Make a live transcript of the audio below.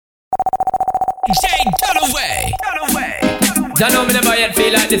Jay Dunaway. Don't know me never yet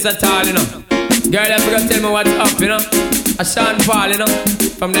feel like this at all, you know. Girl, I forgot to tell me what's up, you know. A Sean Paul, you know.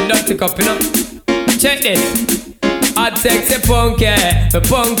 From the Dirty Cup, you know. Check this. Hot sexy punky, the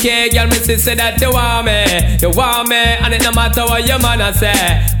punky girl, me say that you want me, and it no matter what your man a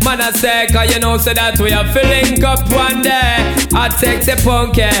say, cause you know say that we are filling up one day. Hot sexy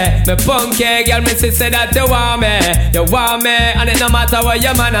punky, the punky girl, me say that you want me, and it no matter what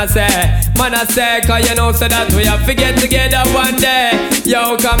your man a say, cause you know say that we are forget together one day.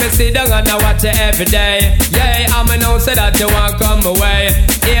 Yo, come and sit down and I watch you every day. Yeah, I'ma know say that you want come away.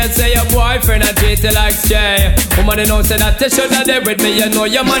 Here say your boyfriend a treat you like Jay. Woman, you know say that you should have there with me. You know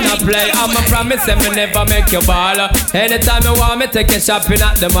your man a play. I'ma promise him me never make you ball. Anytime you want me take you shopping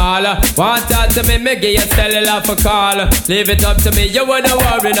at the mall. Want talk to me give you cellular for call. Leave it up to me, you wouldn't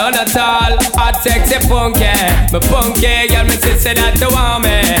worry none at all. Hot sexy punky, me punky girl, me say that you want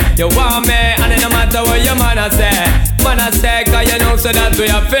me, and it no matter what your man a say, cause you know so that we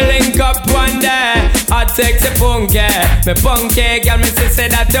are filling up one day. Hot sexy punky, me punky girl, me say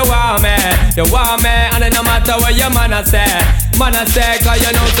that you want me, and it no matter what your man a say, cause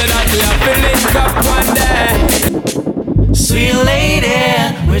you know so that we are filling up one day. Sweet lady,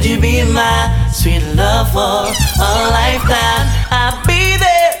 would you be my sweet love for a lifetime? I'll be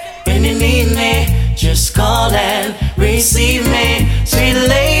there when you need me. Just call and receive me. Sweet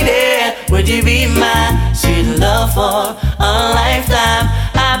lady, would you be my sweet love for a lifetime?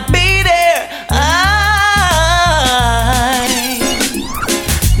 I'll be there.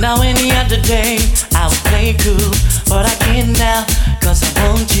 Now any other day I would play cool, but I can't now, cause I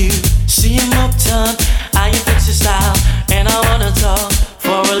want you. See him uptown, how you fix your style, and I wanna talk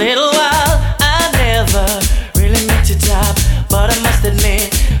for a little while. I never really met your top, but I must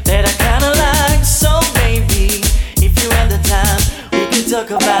admit that I kinda like. So baby, if you have the time, we could talk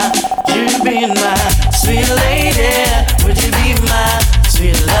about you being my sweet lady. Would you be my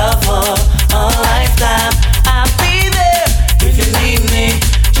sweet love for a lifetime? I'll be there if you need me.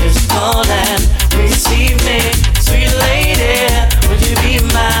 Just call and receive me. Sweet lady, would you be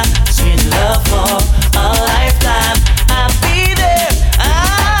my sweet love for a lifetime? I'll be there.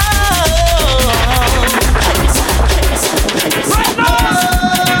 Right now!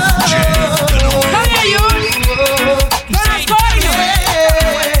 Come here, you!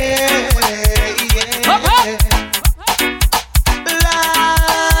 Up, up!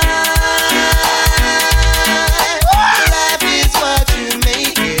 Life is what you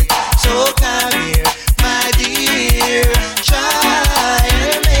make it. So come here, my dear. Try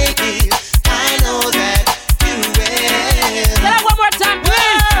and make it. I know that you will. Say that one more time,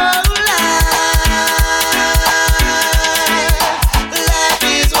 please. Life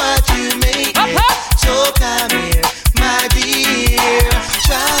is what you make it. So come here, my dear.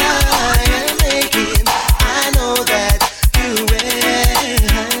 Try and make it. I know that you will.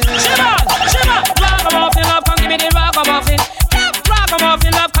 Shiver! Ragamuffin, love, come give me the ragamuffin.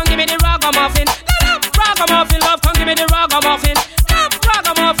 Ragamuffin, love, come give me the ragamuffin. Ragamuffin, love, come give me the ragamuffin.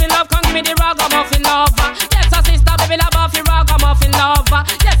 Ragamuffin, love, come give me the ragamuffin, love. Yes, a sister, baby, love off your ragamuffin, love.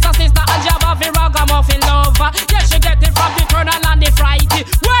 Yes, a sister, and job off your ragamuffin, love. Yes, she get it from the Colonel and the Frighty.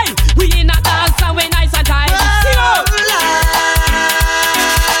 Wait, we in a dance and we nice and tight. See you!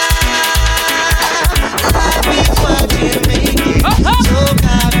 Life is what you make it. So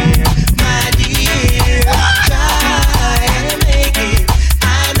come here, my dear. Try and make it. I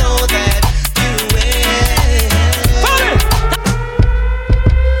know that you will.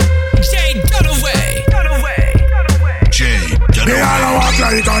 Jay Dunaway. Me all a walk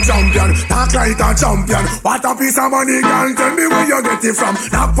like a champion, talk like a champion. What a piece of money, girl, tell me where you get it from.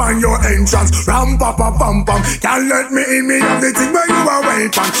 Knock on your entrance, ram pa pa pam pam. Can't let me in, me have the thing where you are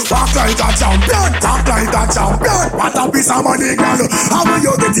waiting. Walk like a champion, talk like a champion. What a piece of money, girl, how will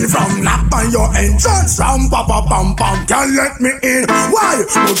you get it from? Knock on your entrance, ram pa pa pam pam. Can't let me in, why?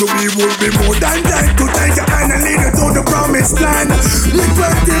 But we would be more than dead to take your hand and lead you to the promised land. Me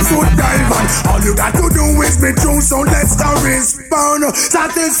 20-foot diamond, all you got to do is be true, so let's start respond.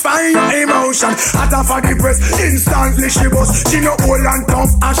 Satisfy your emotion. Hotter for the press, instantly she bust. She no old and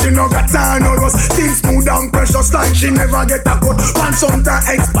tough, and she no got time no rust. Things smooth and precious like she never get a cut. One sometimes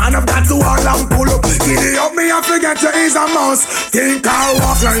expand, I've got to all and pull up. Giddy up, me I forget you is a must. Think I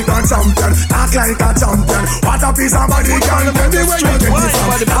walk like a champion, talk like a champion. What a piece of body can tell me where you get it from.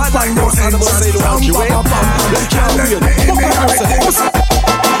 That's why no entrance, ram pa pa pam. Can't let me in, me have it.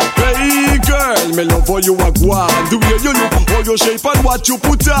 Hey girl, me love love how you a go on. The way you look, how you shape and what you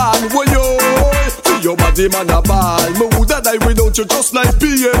put on. Well, yo, feel your body man a ball. Me woulda die without you just like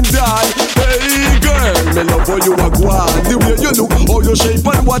PM Dan. Hey girl, me love how you a go on. The way you look, how you shape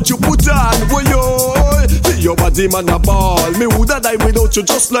and what you put on. Well, yo, feel your body man a ball. Me woulda die without you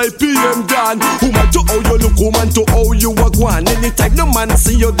just like PM Dan. Woman to how you look, woman to how you a go on. Anytime no man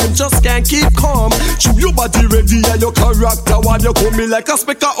see you, them just can't keep calm. Chew your body ready and your character while you come me like a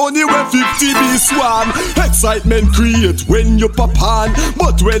speck of honey when 50 bee swarm. Excitement create when you pop on,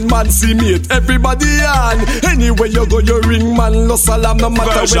 but when man see me, everybody on. Anyway you go, you ring man, no salam, no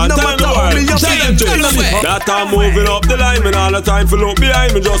matter when, no matter how me you feel. That I'm moving up the line, man, all the time for look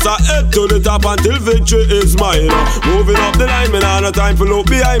behind me, just a head to the top until victory is mine. Moving up the line, man, all the time for look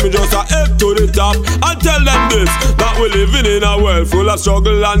behind me, just a head to the top. And tell them this, that we're living in a world full of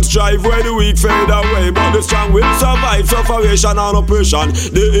struggle and strife, where the weak fade away, but the strong will survive. Sufferation and oppression,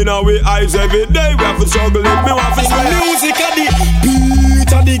 the inner way eyes every day. We have to struggle if me want to say music at the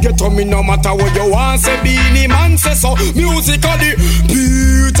beat of the ghetto. Me no matter what you want, say Beenie Man say so. Music at the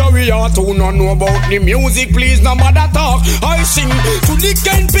beat of we are to not know about the music. Please no matter talk. I sing to the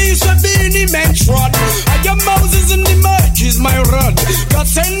kind piece of Beenie Man trod. I am Moses in the mic is my rod. God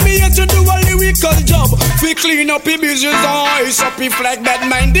send me here to do a lyrical job. We clean up the business eyes up if like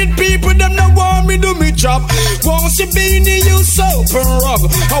bad-minded people. Them no want me do me job. Won't see Beenie you soap and rub.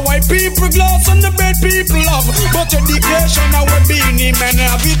 How white people glass and the bad people love. But education now we Beenie Man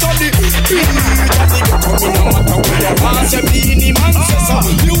have it on the beat. I think you're coming no matter what you want. Say Beenie Man say so.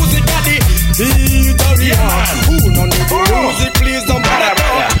 Music at the beat of the heart. Who no need the music, please don't bother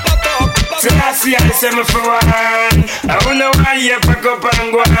talk. So I see I say me for one. I don't know why you pack up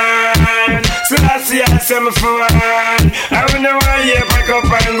and go on. So I see I say me for one. I don't know why you pack up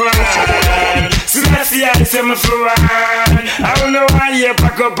and go on. So I see I say me for one. I don't know why you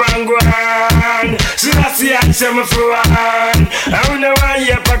pack up and go on. So I see I say me for one. I don't know why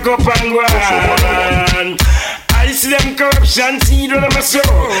you pack up and go on. I see them corruption seed on my soul.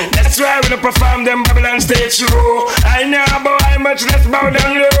 That's why when I perform them Babylon stage show. I know about how much let's bow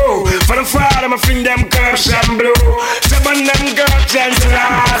down low. For the father, I fling them corruption blow. So burn them corruption till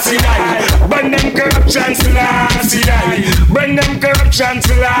I see die. Burn them corruption till I see die. Burn them corruption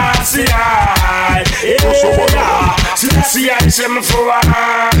till I see die. Yeah. So I see I say me for one.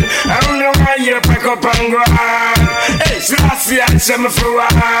 I don't know why you pack up and go on. Hey, so I see I say me for one.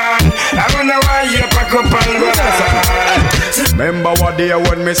 I don't know why you pack up and go on. Remember what day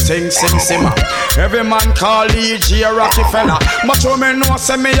when me sing simmer. Every man call E.G. Rockefeller. But you me know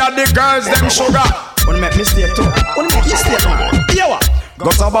say me a the girls them sugar. Wanna make mistake too? Wanna make mistake man? Yeah what?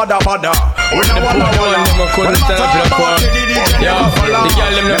 Got a bada. We no wanna couldn't stand up to the yo, the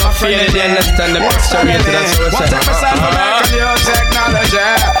girl them never feel it, they understand the picture rated and so it's whatever side for making your technology.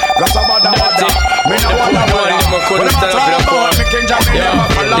 Got a bada. Me no wanna couldn't stand up to the poor. Yo,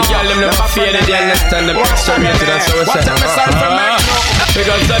 the girl them never feel it, they understand the picture rated and so it's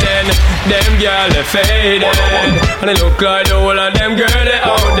because of then, them girl they faded. And they look like the whole of them girl they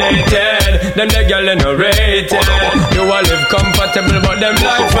outdated. Them the girl they no rated. You all live comfortable but them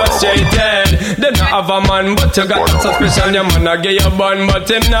life frustrated. They not have a man but you got suspicion. Your man a get your bun but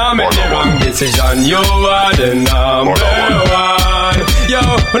him now make the wrong decision. You are the number one. Yo,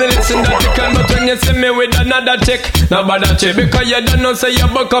 when you listen that you can, but when you see me with another chick, now bad that chick, because you don't know say you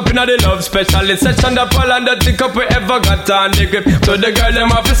buck up in the love specialist section. The fall and the tick up we ever got on the grip. So the girl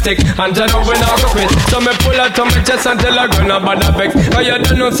them have to stick and turn up when I go quit. So me pull out on my chest until I go no bad vex. Cause you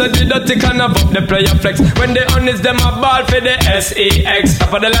don't know say the dirty can have up the player flex. When they honest them a ball for the SEX.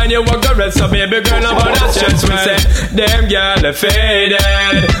 Top of the line you walk the rest, so baby girl no bother stress. We say them girl they faded,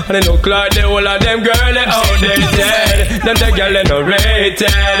 and they look like the whole of them girl they outdated. Them the girl they no rated.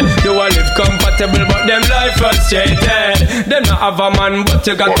 You all live compatible but them life frustrated. Them not have a man but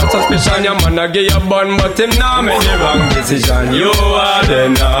you got a suspicion. Your man a give you bun but him now make the wrong decision. You are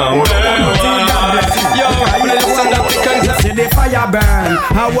the number one. Yo, listen that we can see the fire burn.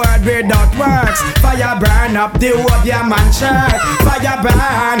 A word without works. Fire burn up the wood your man shirt. Fire burn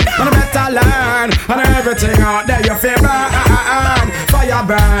and you better learn. And everything out there you feel burn. Fire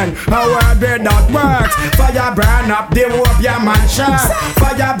burn. A word without works. Fire burn up the wood your man shirt.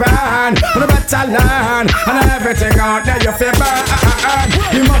 Fire burn, you better learn. And everything out there you feel burn.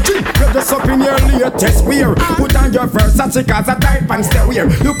 Imagine you're just up in your latest wear. Put on your Versace cause a type and stay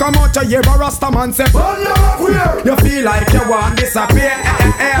weird. You come out your year a Rasta man say you feel like you want disappear.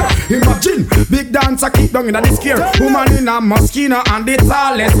 Imagine Big dancer keep down in the scare. Woman in a Moschino and the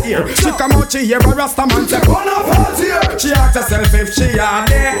tallest ear. She come out, she hear a Rasta man say, "One of us here." She ask herself if she are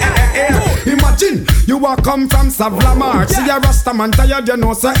there. Imagine you a come from Savlamar. See a Rasta man tired, you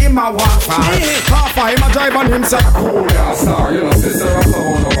know, so him a walk far. Half a him a drive on him say, "Oh yeah, star, you know, sister Rasta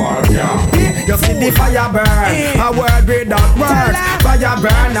on the wall, yeah." You see the fire burn, a word without words. Fire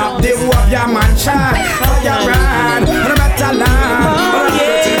burn up the whole of your mansion. Fire burn, no matter land. All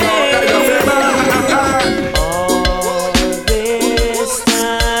this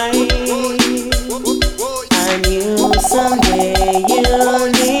time, I knew someday you'll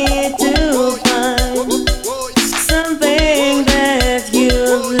need to find something that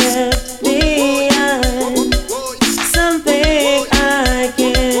you've left behind, something I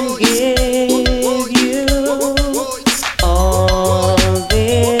can give you. All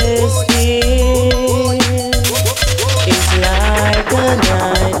this is like a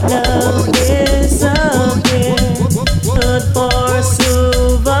night love disappear, good for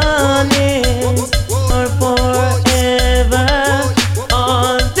souvenirs or forever.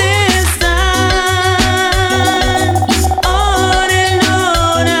 All this time, on and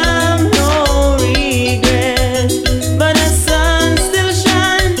on, I'm no regret, but the sun still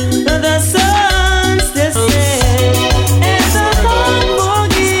shines, the sun still says, and the heart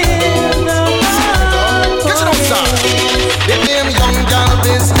forgive, the heart forgive. They name Young Gal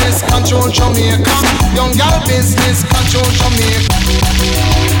Business Control Jamaica. Young Gal Business Control Jamaica.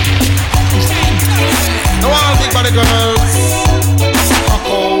 No all big body girls. Rock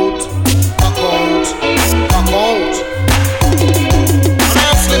out, rock out, rock out.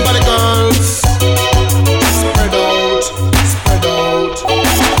 All slim body girls. Spread out, spread out,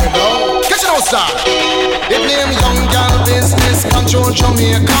 spread out. Catch it out, star. They blame Young Gal Business Control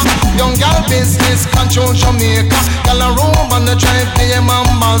Jamaica. Young Gal Business Control Jamaica. Gal a room on the drive BM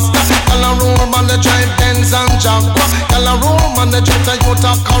and Mazda. Gal a room on the drive Benz and Jaguar. Gal a room on the drive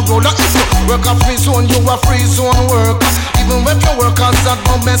Toyota Corolla. If you work a free zone, you a free zone worker. Even if you work as a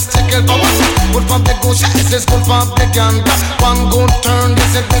domestic helper. Good for the goose, yes, it's good for the gander. One good turn,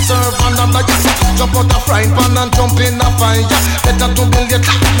 this is deserve another. Yes, jump out a frying pan and jump in a fire. Better to build your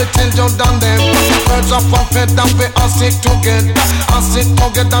clock, little you than them. Birds of a feather, we all stick together. All stick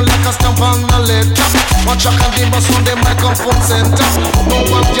together like a stamp on a letter. Watch out and give us on the microphone center. No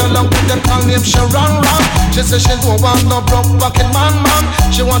one girl up with them call name Sharon Ron. She say she don't want no broke pocket man.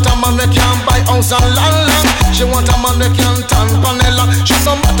 She want a man that can buy house and land. She want a man that can tan panela. She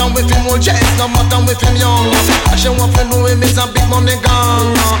no matter with him old yes, no matter with him young. She want to know him is a big money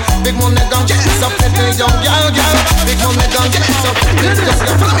gang. Big money gang, yes, a pretty young girl. Big money gang, yes, a pretty just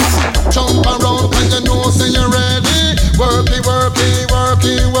like me. Jump around and you know say you're ready. Work it, work it, work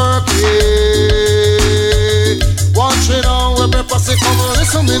it, work it. Watch it now, every pussy come on,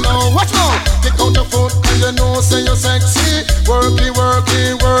 listen me now. Watch now, kick out your foot and you know say you're sexy. Work it, work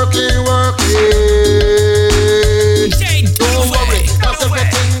it, work it, work it. Don't worry, cause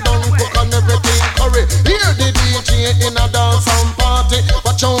everything done cook and everything curry. Hear the DJ in a dance and party.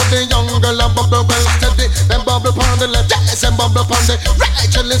 Watch out the young girl and bubble well steady. Then bubble pon the left, yes, and bubble pon the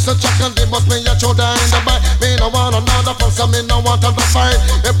right. You listen, check and they must me a shoulder in the back. Me no want another person, me no want to fight.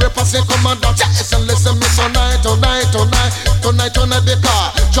 Every person come and dance, yes, and listen me tonight, tonight, tonight, tonight, tonight, the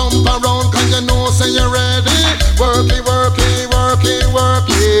car. Jump around, cause you know say you're ready. Work it, work it, work it, work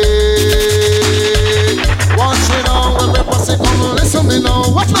it. Watch it now, every person come and listen me now.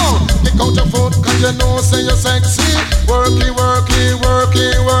 Watch now, kick out your foot, cause you know say you're sexy. Work it, work it, work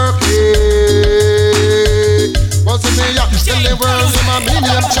it, work it. What's it me, yeah, tell the world in my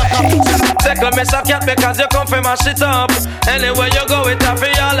medium chaka. Tickle me so cat because you come from my shit up. Anywhere you go with a for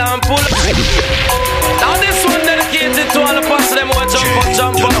y'all and pull up. Now this one dedicated to all the pussy them who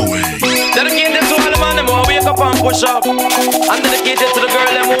jump up. Dedicated to all the man them who wake up and push up. And dedicated to the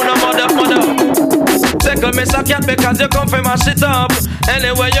girl them who no mother. Tickle me so cat because you come from my shit up.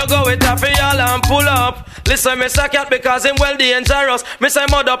 Anywhere you go with a for y'all and pull up. Listen me so cat because him well dangerous. Me say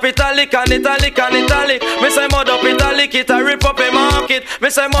mud up italic and italic and italic. Me say mud up italic it a rip up a market. Me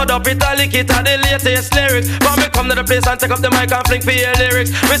say mud up italic it a the latest lyrics. But me come to the place and take up the mic and fling for your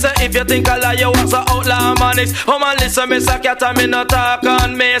lyrics. Me say if you think I lie you was a outlaw manics. Oh man listen me so cat and me no talk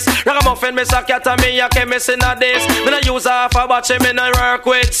on miss. Ragamuffin me so cat and me a chemist in a this. Me no use half a batch me no work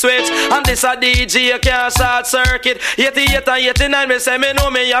with switch. And this a DJ you can't short circuit. 88 and 89 me say me know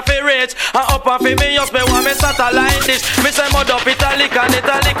me a fi rich. And up and fi me just me want me satellite dish. Me say mud up italic and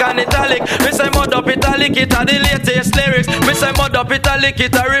italic and italic. Me say mud up italic it a the latest lyrics. Me say mud up italic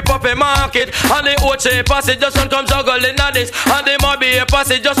it a rip up a market. And the Oche passage just don't come juggling at this. And the Mobby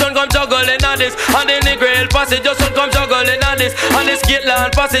passage just don't come juggling at this. And the Negril passage just don't come juggling at this. And the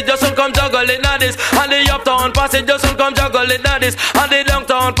Skitland passage just don't come come juggling at this. And the uptown passage just come juggling at this. And the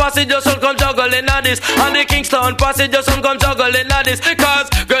downtown passage just come juggling at this. And the Kingston passage just come juggling at this. Because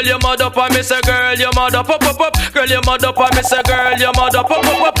girl, your mother up and me say girl, your mother pop up up. Girl, your mother up and me say girl, your mother pop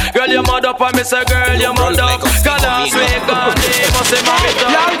up up. Girl, your mother up and me say girl, your mother up. God, I swear God, they must say marry to.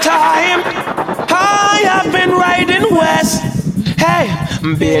 Long time I have been riding west. Hey,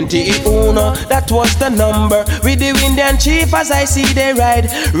 BNT Uno, that was the number. With the Indian chief as I see they ride.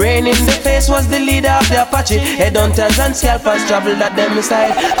 Rain in the face was the leader of the Apache. Headhunters and scalpers traveled at them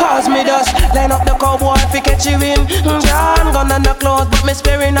side. Cause me dust, line up the cowboy fi catch you in. John gun on the clothes but me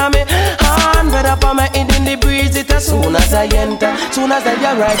sparing on me. Hand red up on my head in the breeze. It as soon as I enter, soon as I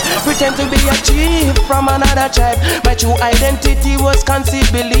arrive. Pretend to be a chief from another tribe. My true identity was concealed,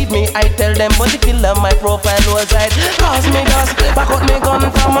 believe me. I tell them but the killer my profile was hide. Cause me dust, back out me gun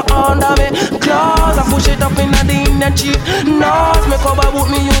from under me claws. I push it up in the Indian chief nose. Me cover boot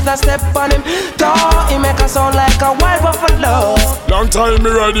me use a step on him toe. He make a sound like a wild buffalo. Long time me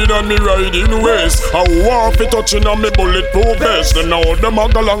riding and me riding waist. I want fi touching on me bulletproof vest. Then now them a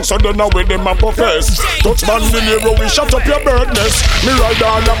go long so then now with them a profess. Touch man the hero we shut up your bird nest. Me ride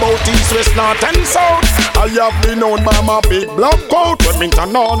all about east, west, north and south. I have been known by my big black coat. When me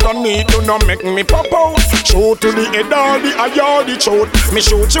turn on the need to not make me pop out. Shoot to the head all the eye all the throat. Me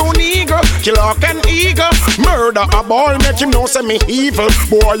shoot you nigga, kill hawk and eagle. Murder a boy, make him know say me evil.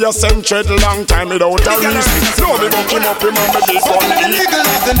 Boy you send tread long time without a reason. No me buck him up, him on me big gun. I am the nigga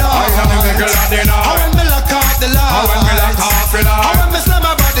of the night. I am the nigga of the night. How when me lock off the light. How when me lock off the light. How when me slam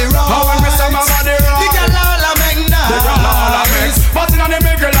my body right. How when me slam my body right. The girl all a make nice. The girl all a make. But in the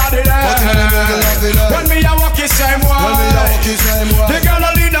middle of the night. But in the middle of the night. When me a walk the same way. When me a walk the same way. The girl a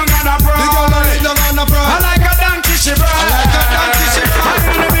lead down on a bride. The girl a lead down on a bride. I like a donkey she bride. I like a donkey she bride.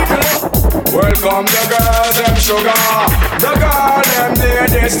 Welcome the girls, them sugar. The girl, them their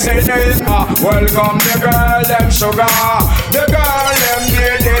destiny. Welcome the girl, them sugar. The girl, them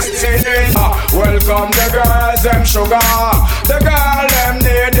their destiny. Welcome the girls, them sugar. The girl, them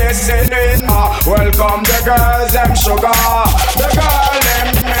their destiny. Welcome the girls, them sugar. The girl,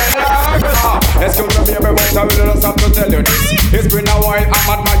 them excuse me, baby, but I will just have to tell you this. It's been a while, I'm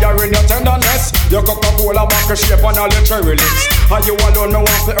admiring your tenderness. Your Coca-Cola back a shape on all your cherry lips. And you alone, me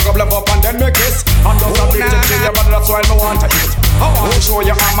want to couple up and then me kiss. I'm just a bit to you, but that's why me want to eat. I want to show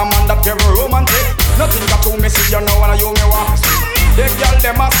you I'm a man that very romantic. Nothing got to me, see you know when you me want to see. The girl,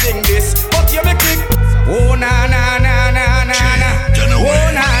 them a sing this, but you me kick. Oh, na na na na na na.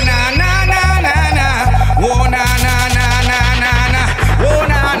 Oh, na na na na na na. Oh, na na na na na na. Oh,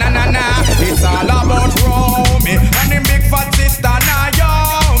 na na na na. It's all about Romy and the big fat sister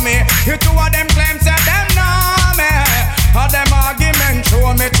Naomi. You two of them claims that them know me. All them argument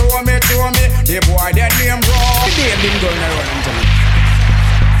show me. The boy that name Romy. They been going around to me.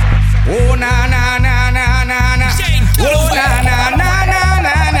 Oh na na na na na na. Oh na na na na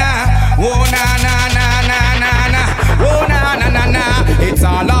na na. Oh na na na na na na. Oh na na na na. It's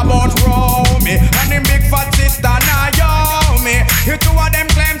all about Romy and the big fat sister Naomi. You two of them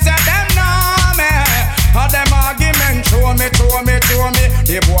claims that them know me. All them argument show me.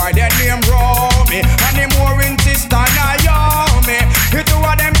 The boy that name Romy and the more in sister Naomi. You two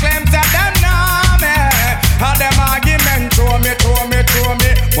of them claims that them know me. All them argument show me.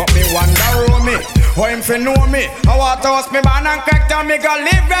 But me wonder Romy, how him fi know me? I want to host me man and crack down me go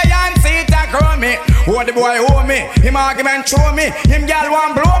live where and see it a grow me. Who the boy owe me? Him argument show me. Him gal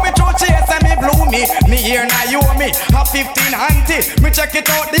want blow me through chase and me blew me. Me here now you owe me. A 15 auntie. Me check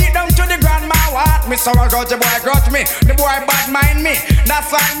it out deep down to the grandma what? Me so I got the boy grudge me. The boy bad mind me. That's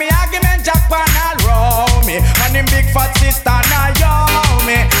why me argument Japan all row me. And him big fat sister now you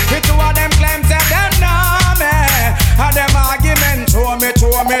me. The two of them claims that them know me. And them argument show me.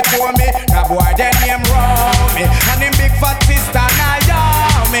 That boy that name Romy and him big fat sister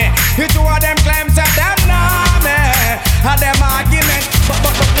Naomi. The two of them claims that them know me. And them argument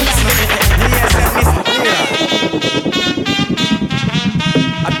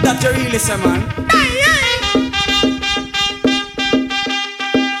that you really say man.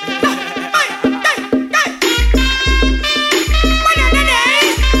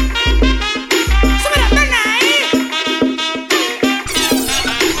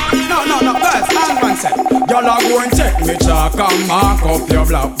 Y'all are go and check me chalk and mark up your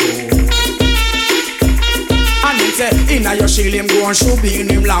black book. And him say, inna your shield him go and shoot in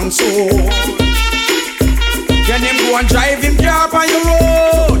him long sword. Then him go and drive him car on your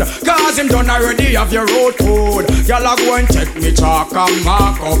road. Cause him done already have your road code. Y'all are go and check me chalk and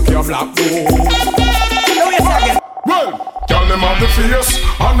mark up your black book. Well, tell them of the fierce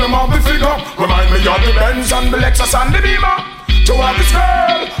and them of the figure. Remind me of the Benz and the Lexus and the Beamer. To have this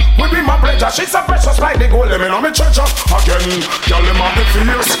girl, we be pleasure. She's so precious like the gold, let me know me treasure. Again, girl, them have the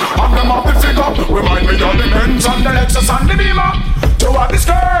fierce, and them have the figure. Remind me of the Benz and the Lexus and the Beamer. To have this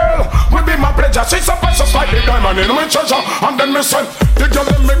girl will be my pleasure. She's so precious like the diamond in my treasure. And then me say, the girl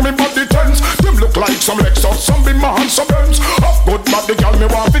them make me body tense. Them look like some Lexus, some Beamer and some Benz. Of good body girl, me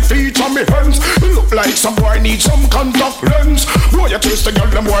want to feature me hands. It look like some boy need some contact lens. Boy, you twist the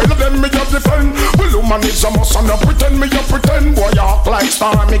girl them while them me a defend. Well, woman is a must and a pretend me a pretend. Boy, you act like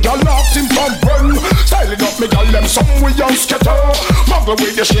star and me girl locked him from run. Style it up, me girl them some we young skitter. Muggle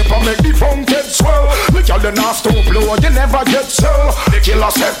with the shape and make the phone get swell. Me girl them not stop blow, you never get sell. The killer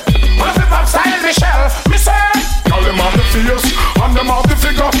said, what if I'm style Michelle? Me say, girl them have the fierce and them have the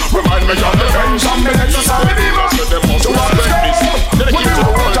figure. Remind me of the Benz and the Lexus and the Beamer. To have the girl, we be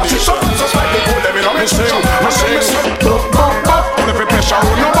roll just so just like the gold. Let me know me sing. On every pressure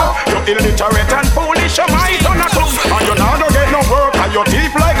on your back, you illiterate and foolish. You might on a cook, and you now don't get no work. And your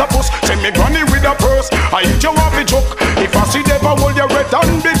teeth like a puss. Send me granny with a purse. I eat you off a joke. If I see devil, hold your red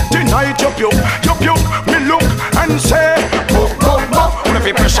and big tonight. You puke, me look and say, book. On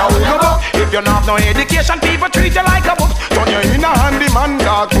every pressure on your back. If you not have no education, people treat you like a book. Turn you in a handyman,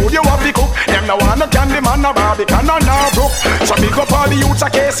 dog food you have to cook. Them no want no candy man, no Barbican, no brook. So big up all the youths a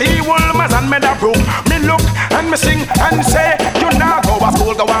KC, Woolmans and Meadowbrook. Me look and me sing and say, you now go a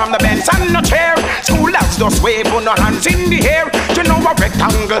school, go on the bench and no chair. School lads just wave on no hands in the air. You know a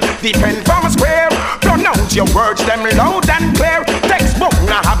rectangle depend from a square. Pronounce your words them loud and clear. Textbook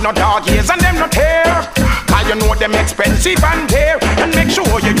now have no dog ears and them no tear. Cause you know them expensive and dear. And make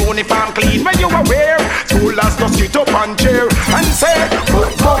sure your uniform clean when you are wear. School lads just sit up and cheer and say,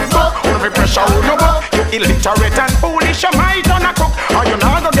 book. Every pressure on your back. You illiterate and foolish, you might on a cook. Or you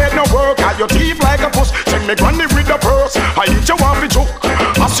not gonna get no work. Or your teeth like a puss. Send me granny with the purse. I eat you off the chook.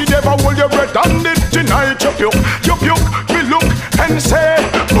 I see never hold your bread and it tonight. You puke, me look and say,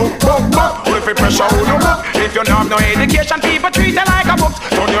 book. Every pressure on your back. If you not have no education, people treat you like a book.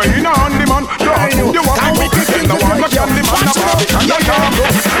 Turn you in a handyman. You want to cook. Them no want no candy man.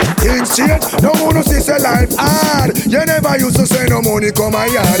 Things change, no one see say life hard. You never used to say no money come a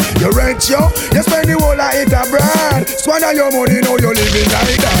yard. You rent you spend the whole of it abroad. Squander your money, now you're living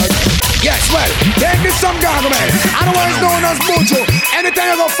like that. Yes, well, take this some government, otherwise known as Mojo. Anytime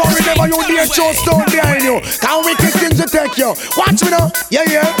you go foreign, never you dare show stone behind you. Can't wicked things to take you. Watch me now,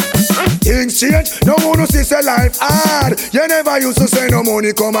 yeah. Things change, no one see say life hard. You never used to say no money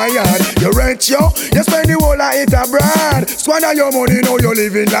come a yard. You rent you spend the whole of it abroad. Squander your money, now you're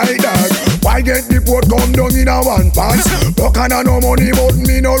living like that. Why get the port come down in a one pants? Broke and no money, but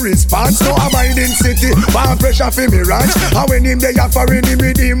me no response. No abiding city, one pressure for me ranch. And when him they offering him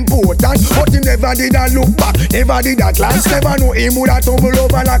with important, but him never did a look back, never did a glance. Never know him would a tumble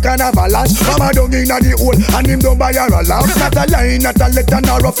over like an avalanche. Mama dug in the hole and him don't buy her a lamp. Not a line, not a letter,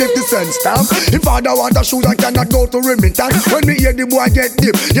 nor a 50-cent stamp. If father want a shoes and cannot go to remittance. When me hear the boy get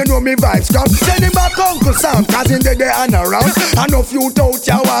deep, you know me vibes come. Send him back Uncle Sam, cause him they there and around. And no few out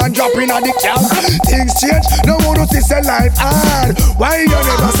ya and dropping at the camp. Things change, no one to see say life hard. Why you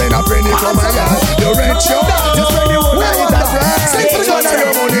never send a penny from my yard? You rent you spend the whole night at rest. Squander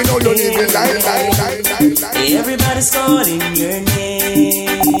your money, now you living life. Everybody's calling your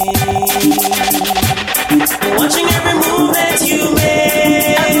name, watching every move that you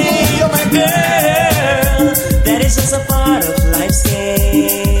make. My girl, that is just a part of life's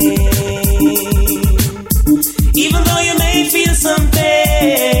game. Even though you may feel some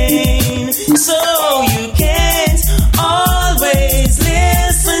pain, so you can't always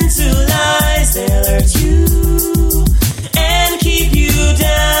listen to lies that hurt you and keep you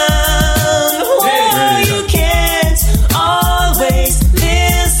down. Oh, you can't always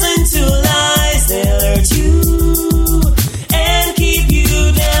listen to lies that hurt you and keep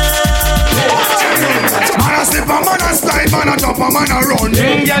you down. Man a slip, a man a slide, man a jump, a man a run.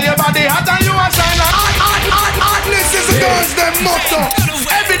 Girl, your body hot and you a shine like hot. This is the girls, them motto.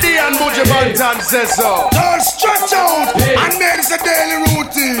 Every day and Buju Banton says so. Girls stretch out and make a daily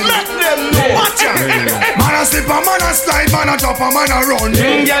routine. Let them know. Watch out. Man a slip, a man a slide, man a jump, a man a run.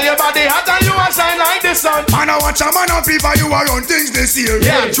 Girl, your body hot and you a shine like the sun. Man a watch a man a people, you a run things this year.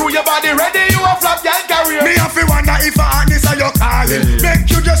 Yeah, true, your body ready, you a flap, girl, career. Me have to wonder if a hotness are you calling. Make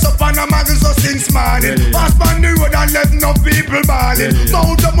you dress up on a magazine so since morning. Pass on the road and let no people balling.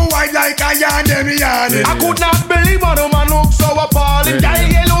 Mount up my wide like a yarn, them yarning. I could not believe what a man look so appalling. Girl,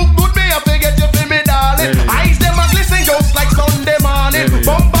 you look good, me have to get you for me, darling. Eyes them a glisten just like Sunday morning.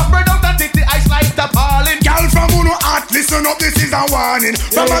 Bumper spread out and take the ice like appalling. Girl from Uno Art, listen up, this is a warning.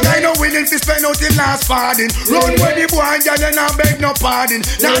 From a guy no willing to spend out his last farthing. Run where the boy and girl you not beg no pardon.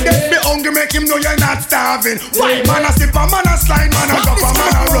 Now get me hungry, make him know you're not starving. Why man a slip, a man a slide, man a jump, a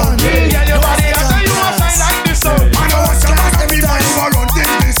man a run. Girl, your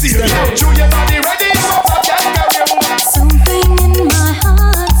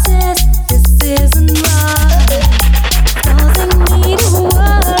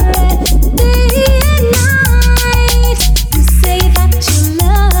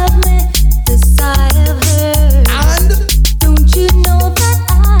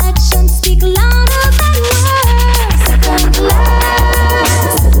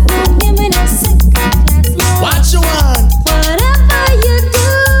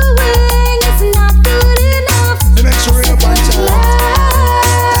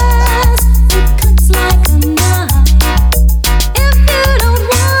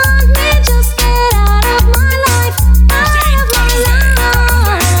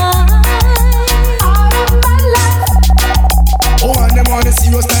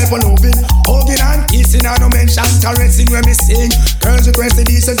express the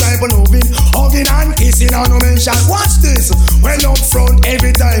decent type of loving. Hugging and kissing and no mention. Watch this. Well up front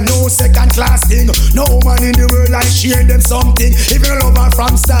every time, no second class thing. No woman in the world like share them something. If you love her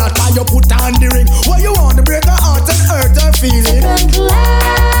from start, why you put on the ring? What you want to break her heart and hurt her feeling? Second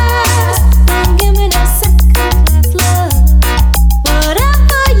class, don't give me no second class love.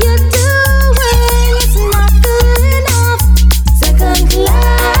 Whatever you're doing, it's not good enough. Second class.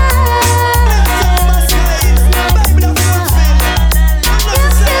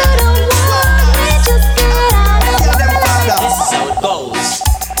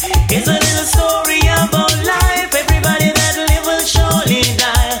 It's a little story about life. Everybody that live will surely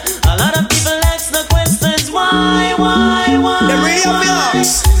die. A lot of people ask the questions why?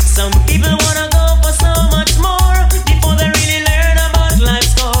 Some people wanna go for so much more before they really learn about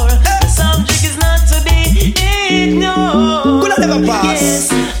life's core. The subject is not to be ignored. Could I never pass? Yes,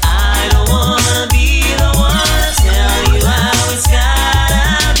 I don't wanna be the one to tell you how it's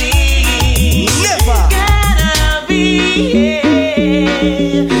gotta be. Never. Gotta be.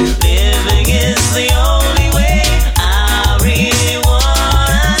 Living is the only way I really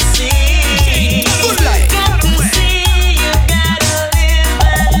wanna see. Good life. Got to see, you gotta live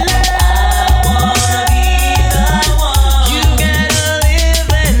and learn. I wanna be the one. You gotta live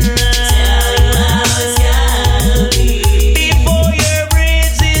and learn. Tell you how it's gotta be. Before your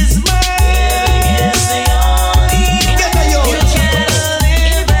bridge is burned. Living is the only way. You gotta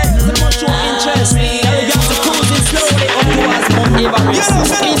live and learn. Much more interest. You got to cruising slowly up towards Mount Everest.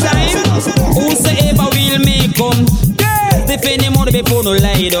 Anytime, whosoever will make come. Girls, defend the money before no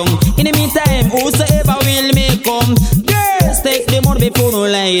lie down. In the meantime, whosoever will make come. Girls, take the money before no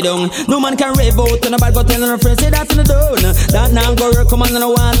lie down. No man can rave out and a bad go tell no friends say that's in the down. That now go work come and no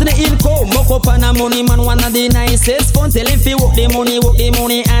want the income. Buck up on a money man, one of the nicest fun. Tell him fi work the money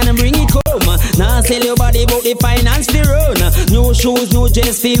and bring it home. Now sell your body but the finance fi run. New shoes, new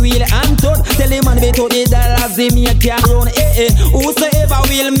dress fi wheel and turn. Tell him man be to the dollars they make ya run. Whosoever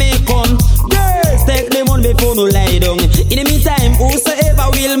will make come. Girls, take the money before no lie down. In the meantime, whosoever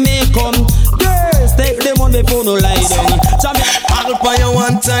will make come. Girls, take the money before no lie down. I'll buy you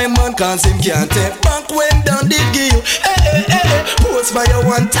one time man, cause him can't take back when down did give you. Post by you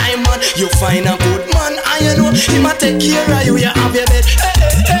one time man, you find a good man, and you know him a take care of you, you have your bed.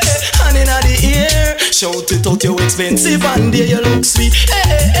 Hand in the ear, shout it out, you expensive, and there you look sweet.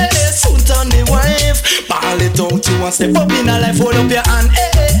 Soon turn the wife, ball it out, you want step up in a life, hold up your hand.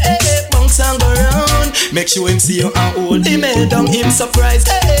 Bounce and go round, make sure him see you and hold him head down, him surprised.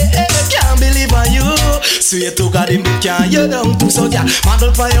 Can't believe on you, swear to God him can't you down too, so yeah,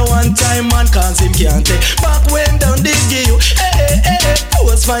 model for you one time man, cause him can't take back when down they give you.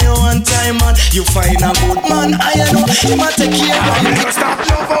 Pose for you one time man, you find a good man, I know him a take care of you. Me no stop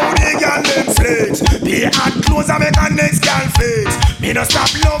love how the girl them flex. The hot clothes I make a next girl flex. Me no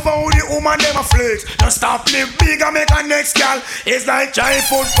stop love how the woman them a flex. No stop live big and make a next girl. It's like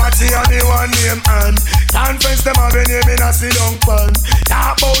childhood party and the one name and conference them have a name in a sit down pan.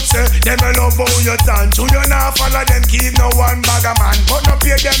 Talk about say them a love how you dance. To you now follow them keep no one bag a man. But no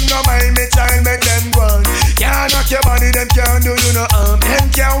pay them no mind me child make them run. Can't knock your body them can't do you no harm. Them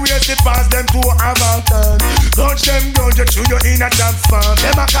can't waste it past them to have a turn. Touch them down you chew you in a job farm.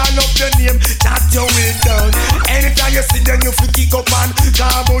 Them a call up your name chat your way down. Anytime you see them you fi kick up and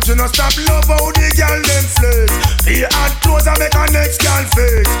talk about you no stop love how the girl them flex. The hot clothes I make a next girl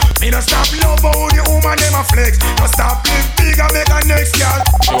flex. Me no stop love how the woman them a flex. No stop live big and make a next girl.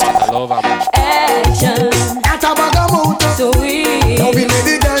 She want to love her. Action. At a bag of motor. So we. Now we let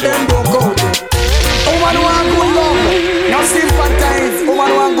the girl them broke out. Woman want good love. Now sympathize. Woman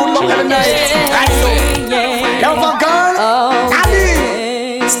want good love every night. Right so. Love a girl.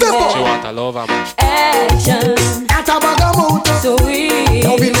 Ali. Step up. She want to love her. Action. At a bag of motor. So we.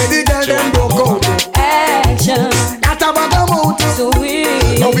 Now we let the girl them broke out. Action. At a bag of motor. So we.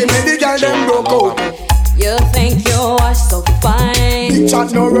 Now we let the girl them broke out. You think you are so fine. Big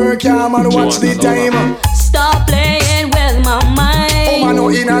chat no work, yeah, man, watch the time. Stop playing with my mind. Oh, man, no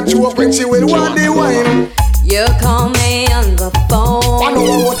in a joke when she will want the wine. You call me on the phone. I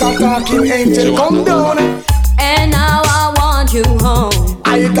know what I'm talking, angel, come down. And now I want you home.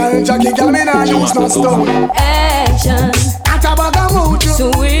 I tell Jackie, girl, me not use no stone. Action. At a bag of motor.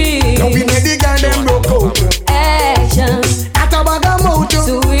 Sweet. Now we made the girl them broke out. Action. At a bag of motor.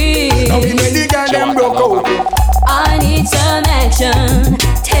 Sweet. Now we made the girl them broke out. I need some action,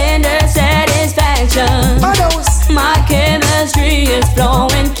 tender satisfaction. My chemistry is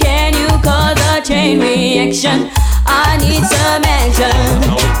flowing. Can you cause a chain reaction? I need some action,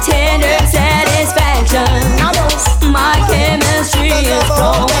 tender satisfaction. My chemistry is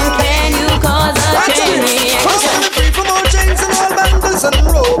flowing. Can you cause a chain reaction? Free from all chains and all bangles.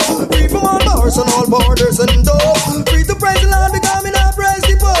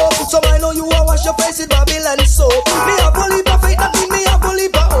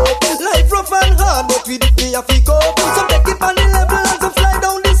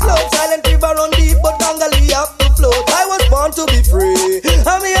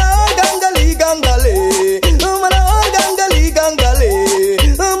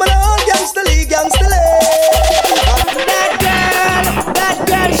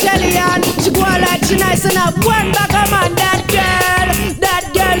 Shelly Ann. She go like she nice and up one back a man. That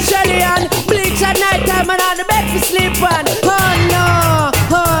girl Shelly Ann. Bleach at night time and on the bed for sleep on. Oh no.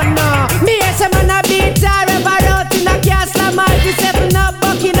 Me as a man a beat her ever out in a castle. Marty 7 up,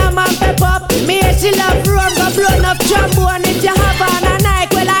 Buckingham and pep up. Me as she love rum, go blow enough trombone. If you have on a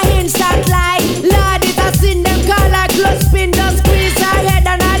Nike, well I instant like. Lord, it a sin them call like close spin. Just squeeze her head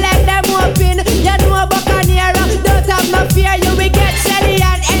and I let them open. You know Buccaneer, don't have no fear. You will get Shelly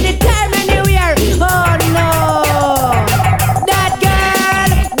Ann anytime, anywhere. Oh no. That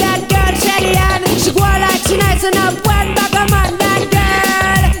girl Shelly Ann. She go like she nice enough one bag of man.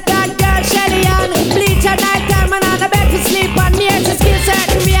 That girl Shelly Ann. Bleach at night time and on the bed to sleep. And me as a skill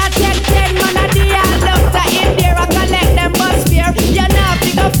certain me I take 10 man a day. I love to in there I collect them bus fare. You know fi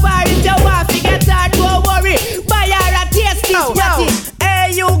go far if you want fi get hard. Don't worry, buy her a tasty spotty. Hey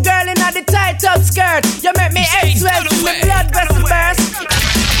you girl in the tight up skirt. You make me X-well to me blood vessel burst.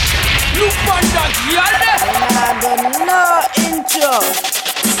 Look on that, y'all. I got no intro.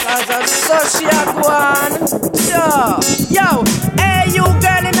 Cause I'm social one. Yo, hey you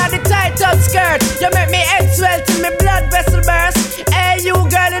girl in the tight up skirt. You make me X-well till me blood vessel burst. Hey you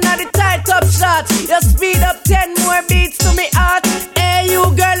girl in the tight up shorts. You speed up 10 more beats to me heart. Hey you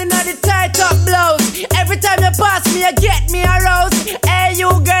girl in the tight up blouse. Every time you pass me you get me aroused. Hey you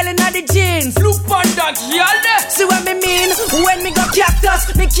girl in the jeans. Look on that, y'all. See what me mean? When me go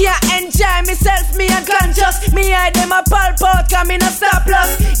cactus, me can't enjoy myself, me unconscious. Me hide them a pulp out, cause me no stop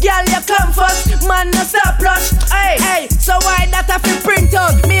loss. Girl, you come first, man, no stop rush. Hey, so why that I fi print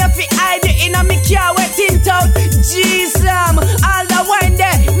out? Me have fi hide it in a me car wet tint out. G-Slam, all the wine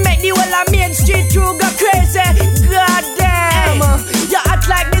there. Make the whole of Main Street crew go crazy. God damn, you act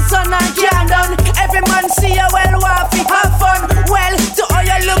like the sun and can't down. Every man see you well, want fi have fun. Well, to all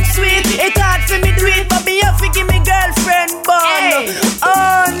you look sweet, it hard for me do it, but me have fi give me girlfriend bun.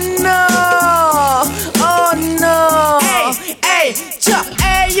 Oh no. Hey, chop.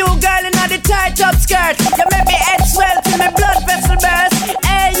 Hey, you girl in the tight up skirt. You make me head swell till my blood vessel burst.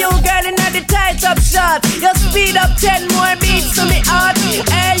 Hey, you girl in the tight up shorts. You speed up 10 more beats to me heart.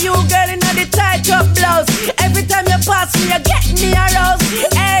 Hey, you girl in the tight up blouse. Every time you pass me, you get me aroused.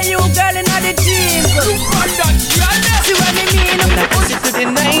 Hey, you girl in the jeans. See what I mean? That pussy pretty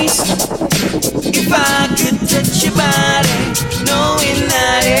nice. If I could touch your body, knowing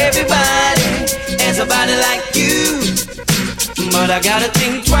not everybody has a body like you. But I gotta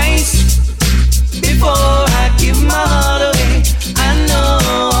think twice before I give my heart away. I know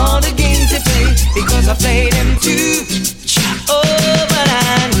all the games they play because I play them too. Oh, but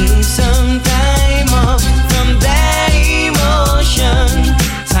I need some time off from that emotion.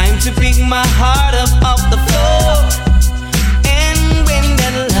 Time to pick my heart up off the floor. And when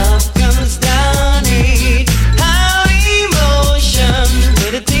that love comes down, how emotion.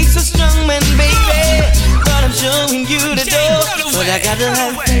 But it takes a strong man, baby. But I'm showing you the door. But I gotta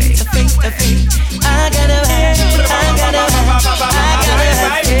have faith. I gotta have faith.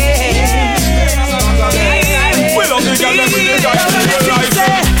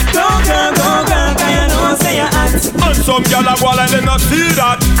 Go girl, can you know say you're hot? And some girl a go like them not see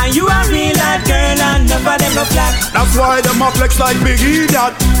that. And you a real hot girl and none of them no flat. That's why them a flex like big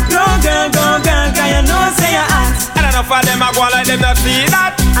idiot. Go girl, can you know say you're hot? And enough of them a go like them not see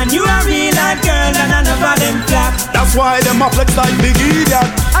that. And you a real hot girl and none of them flat. That's why them a flex like big idiot.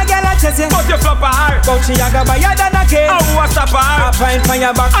 A girl a chase you, but you flop her. but she a go buy you than a cake. Oh, what's up her? A pint for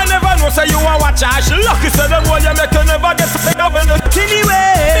your back. I never know say you a watch her. She lucky say them boy you make you never get fed up in the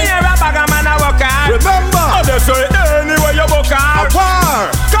anyway. Me a bag a man a work hard. Remember, oh they say anyway you work hard.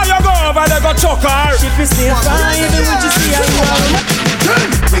 Can you go over there go chuck her? She fi stay fine even when you see her you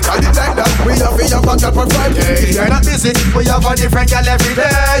we call it like that. We have a girl for Friday. You're not busy. We have a different girl every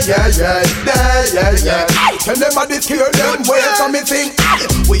day. Yeah. Tell them I did scare them. Wait for me think.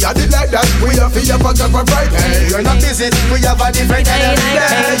 We are it like that. We have a girl for Friday. You're not busy. We have a different girl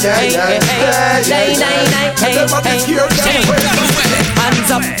every day. Yeah. Tell them I did scare them.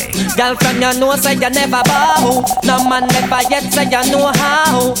 Hands up, girl from you know say you never bow. No man never yet say you know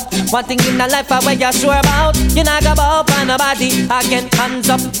how. One thing in the life where you're sure about, you not go bow for nobody again. Hands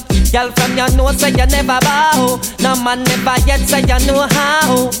up, girl from you know say you never bow. No man never yet say you know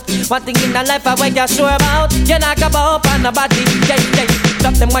how. One thing in the life where you're sure about, you not go bow for nobody. Yeah.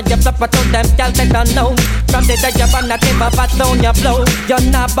 Drop them when you flop it out them, girl take them down. From the day you're on the table, pat down your blow. You're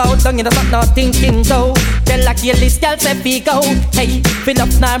not bow down, you don't not thinking though. Tell like your list, girl say fi go. Hey, fill up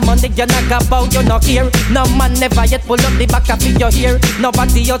now money, you're not about, you're not here. No man never yet pull up the back of your hair.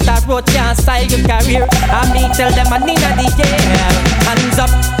 Nobody out that road can style your career. I me tell them I need a the year. Hands up,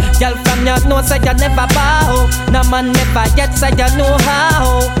 girl from you know say you never bow. No man never yet say you know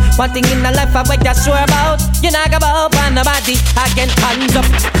how. One thing in the life I what you sure about. You not go up on nobody. Again, hands up.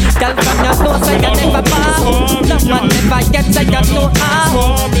 Tell from your nose so you never fall. No one never gets so you know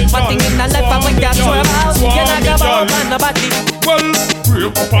how. One thing in the life I what you sure about. You not go up on nobody. Well,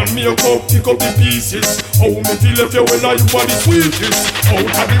 break up and make up, pick up the pieces. How me feel if you when you are the sweetest. Out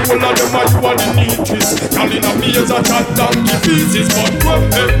of the whole of them you are the neatest. Girl in a me as a chat down the pieces. But well,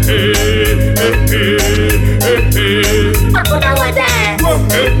 hey. I put on what that. I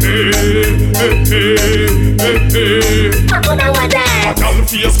put on what that. A girl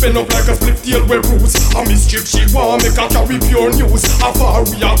face spin up like a split tail with roots. A mischief she want make a carry pure news. How far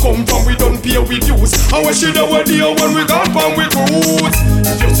we are come from we don't pay with dues. How we she know where they are when we got from with roots.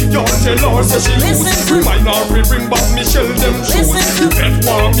 If you see your tell her say she lose. Remind her we bring back Michelle them shoes. You bet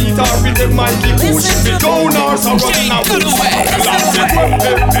want meet her with them Mikey push. We down her so running out.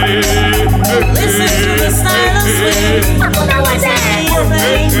 Listen to the style of swing. I put on what that.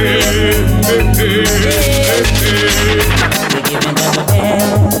 We giving them the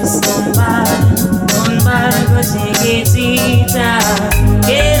best. Bomba, cosita.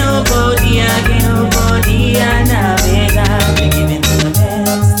 Que no podía navegar. We giving them the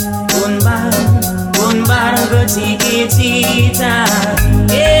best. Bomba, cosita.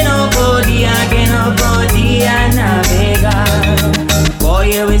 Que no podía navegar. Boy,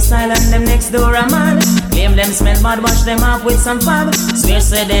 here we silent, them next door a man. Claim them smell bad, wash them off with some fab. Swear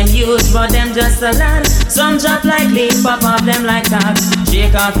say them use, but them just a land. Some drop like leaf, pop off them like tags.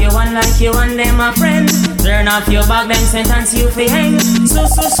 Shake off your one like you and them a friend. Turn off your back, them sentence you fi hang. So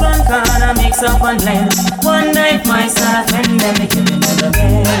strong, corner mix up and blend. One night myself and them make you the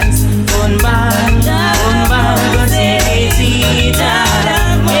best. Bomba, cosita.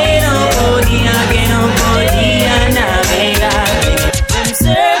 Que no podía navegar.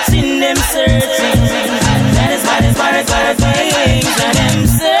 Them searching. That is why things.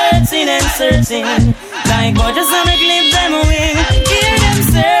 Them searching. Like gorgeous on the clip, them wing. Hear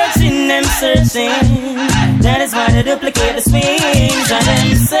them searching. That is why they duplicate the swings. And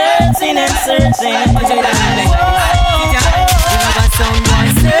them searching.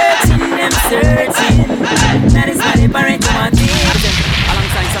 Someone searching. That is why they parent to my things.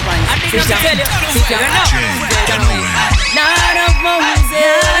 Alongside surprise. I think I tell you. Lord of Moses.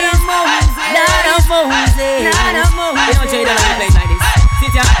 You don't change the life like this.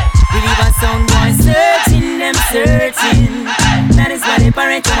 Sit down. Believe a sound boy searching. That is why they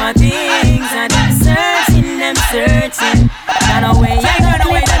parent to my things. And them searching. Run away, Hear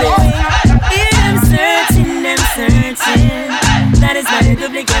them searching. That is why they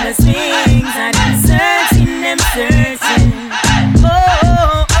duplicate the swings. And them searching.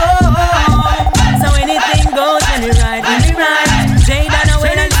 Oh. So anything goes when you ride. Jay don't know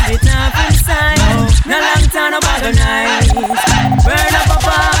when I leave it up inside. No long time about the night. Burn up a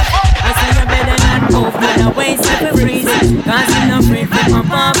bar. I say you better not move. But I waste every freeze. Cause I'm not afraid to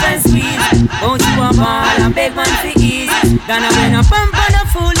pump up and squeeze. Won't you a ball and beg man for ease. Gonna win a pump on a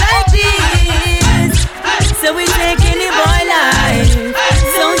fool like this. So we take any boy life.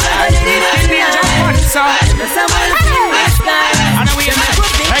 So shine it in the light. That's how we'll feel the sky. And we are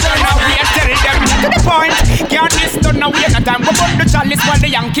telling them to the point. Can't this done now, we ain't no time. Go burn the chalice while the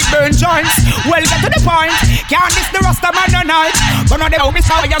Yankee burn joints. Well, get to the point. Can't this the Rasta man no night. But no, they don't miss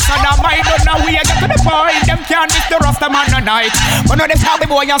how you son of mine. Don't know we get to the point. Them can't this the Rasta man no night. But no, this how the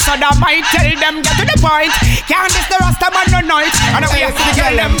boy and son of mine. Tell them get to the point. Can't this the Rasta man no night. And we have to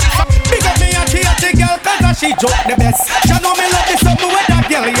tell them. Big up me and she a the girl cause she joke the best. She know me love this something with that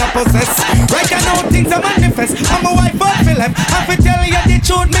girl you possess. Right now things are manifest. I'm a wife of Philip. I fi tell you the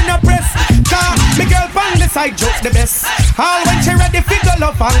truth me no press. Cause me girl from the side joke the best. All when she ready fi go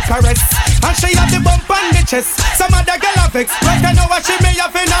love and caress. And she have the bump on the chest. Some other girl have vex. Right now what she may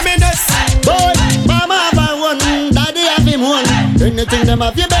have in a minute. Boy, mama have one, daddy have him one. Anything them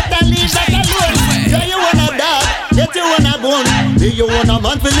have you better leave that alone. Yeah, you want a dog, get you want a bone. Do you want a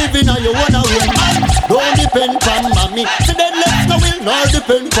man for living or you want a woman? Don't depend on mommy. See then let's no will nor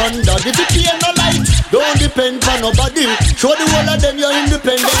depend on daddy. If you pay no light, don't depend on nobody. Show the whole of them your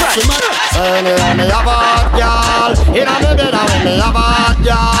independence. When me have a hot girl, inna me bed and when me have a hot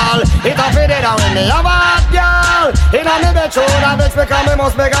girl, it a fit it and when me have a hot girl, inna me bed shoulda vex because me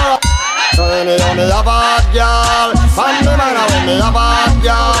must make her. So anyhow me have a hot girl, from me mind and when me have a hot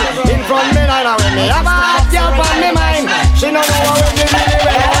girl, in front me line and when me have a hot girl from me mind, she no know how we give me the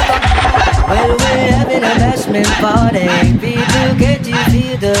way. Well, we're having a bashment party. People get you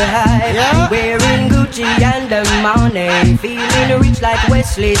feel the hype. Yeah. Wearing Gucci and the money. Feeling rich like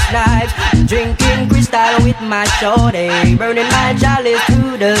Wesley Snipes. Drinking crystal with my shorty. Burning my chalice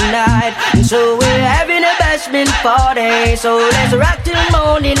through the night. So we're having a bashment party. So let's rock till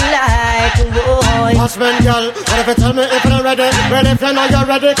morning light. bashment, girl. What if you tell me if you're ready? Well, if you know you're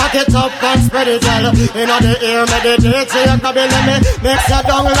ready, cock it up and spread it, girl. You know the ear, meditate, so you can be let me mix your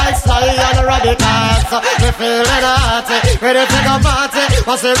down like Sly and Radicals. Me feeling hearty, ready to go party.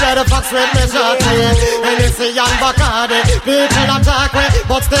 What's the red fox with me shorty? Hennessy and Bacardi, people attack me,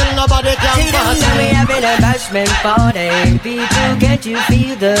 but still nobody can party. We having a bashment party. People, can't you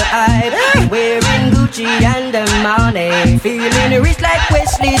feel the hype? Wearing Gucci and the money, feeling rich like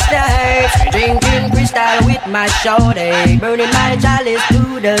Wesley Snipes. Drinking crystal with my shorty, burning my chalice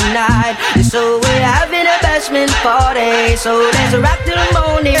through the night. So we're having a bashment party, so let's rock till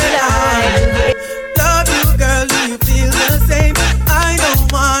morning light. Love you, girl, do you feel the same? I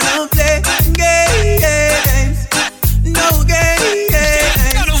don't wanna play games, no games.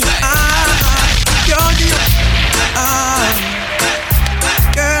 You're the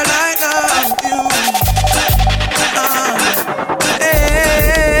girl, I love you.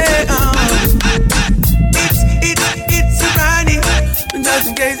 It's a running, just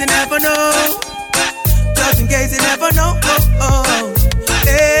in case you never know. Just in case you never know.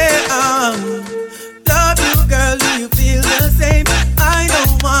 Love you, girl, do you feel the same? I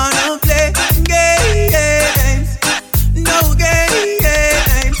don't wanna play games, no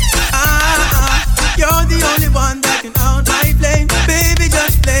games. You're the only one that can out my flame. Baby,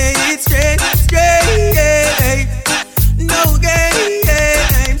 just play it straight, no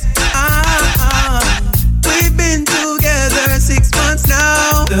games. We've been together 6 months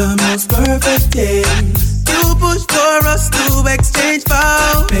now, the most perfect days. You pushed for us to exchange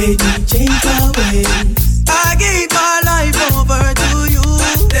vows, made me change my ways. I gave my life over to you,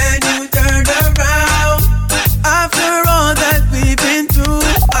 then you turned around. After all that we've been through,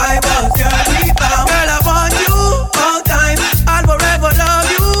 I was your rebound. Girl, I want you all time, I'll forever love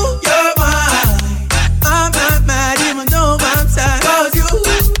you, you're mine. I'm not mad even though I'm sad, cause you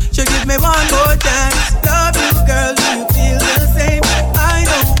should give me one more chance. Love you, girl, do you feel the same? I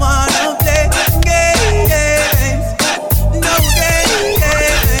don't wanna play games, no games.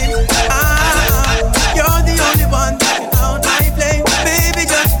 You're the only one that can out my flame. Baby,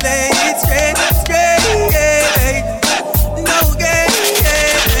 just play it straight, no games.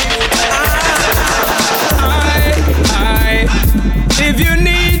 If you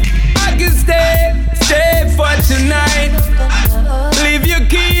need, I can stay for tonight. Leave your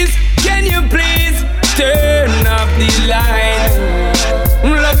keys, can you please turn off the light?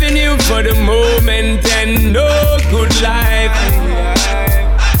 I'm loving you for the moment and no good life.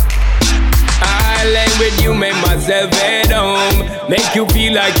 I lay with you, make myself at home, make you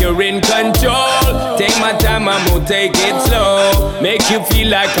feel like you're in control. Take my time, I'm gonna take it slow, make you feel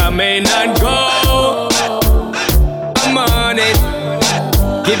like I may not go. I'm on it,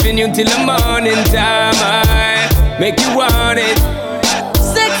 giving you till the morning time. I make you want it.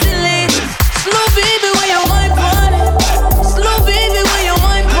 Sexy ladies, slow baby when you wine on it. Slow baby when you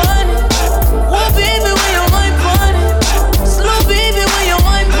wine on it. Whoa baby when you wine on it. Slow baby when you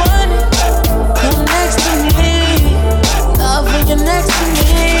wine on it. Come next to me, love when you're next to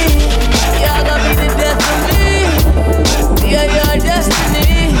me. You're gonna be the death of me. Yeah, your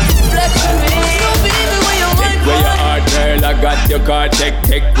destiny. Flex to me. Slow baby when you wine on it. Where your heart, girl, I got your card.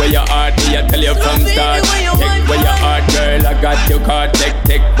 Take where your heart, me I tell you from start. Take where your heart, girl, I got your card.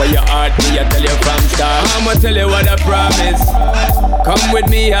 Take where your heart, me I tell you from start. I'ma tell you what I promise. Come with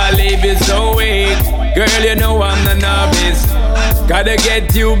me, I'll leave you so weak. Girl, you know I'm the novice. Gotta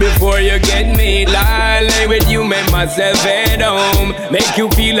get you before you get me. Lay with you, make myself at home, make you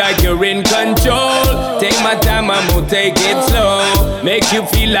feel like you're in control. Take my time, I'm gonna take it slow, make you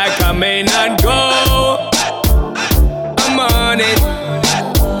feel like I may not go. I'm on it,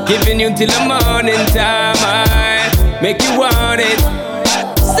 giving you till the morning time. I make you want it.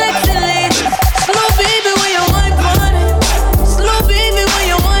 Sexy ladies, slow baby when you wine on it. Slow baby when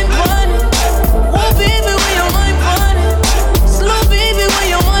you wine on it. Whoa baby when you wine on it. Slow baby when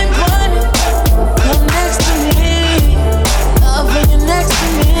you wine on it. Come next to me, love when you're next to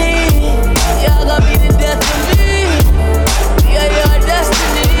me. You're gonna be the death of me. Yeah, your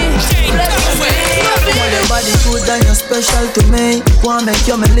destiny. Everybody good and you're special to me. Wanna make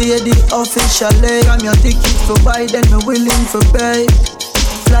you my lady officially. I'm your ticket for buy, then me willing for pay.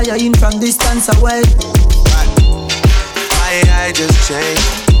 Fly you in from distance away. I just changed.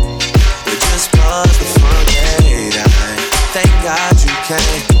 You just buzzed the front gate. I thank God you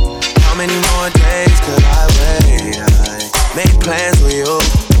came. How many more days could I wait? I made plans with you,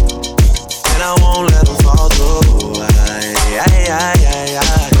 and I won't let them fall through.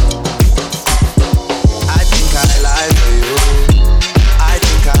 I think I lie for you. I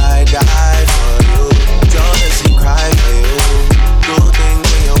think I die for you. Jealousy cry for you. Do things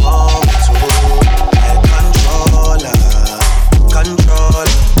when you want me to.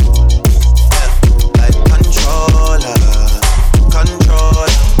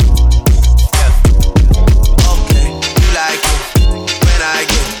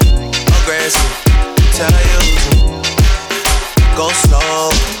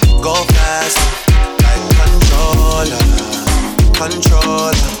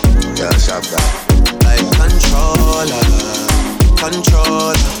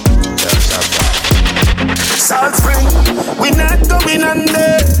 road. Salt Spring, we not going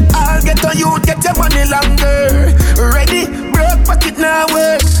under. I'll get on you, get your money longer. Ready, broke pocket now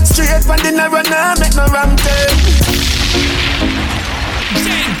work. Straight from the narrow now, make no wrong turn.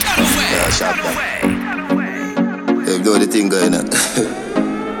 Yeah, shot that. Hey, do the thing going on.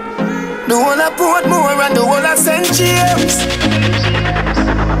 The whole of Portmore and the whole of St. James.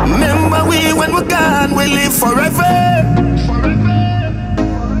 Remember we, when we're gone, we live forever.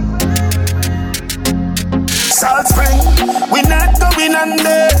 Salt Spring, we not going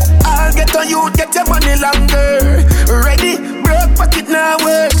under. I'll get on you, get your money longer. Ready, broke pocket now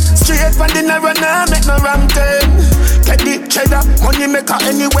work. Straight from the narrow now, make no wrong turn. Get the cheddar, money maker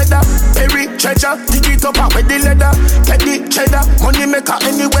any weather. Perry treasure, dig it up and wear the leather. Get the cheddar, money maker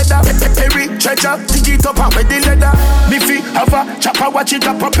any weather. Perry treasure, dig it up and wear the leather. Me fi have a chopper, watch it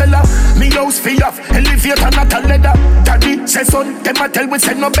a propeller. Me house fi off, elevator not a leather. Daddy say son, them a tell we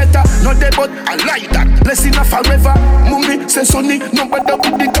say no better. No day but I like that, blessing a forever. Mummy say sonny, no better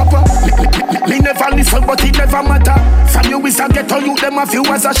with the copper. Me never listen but it never matter. From you is a ghetto, you them a few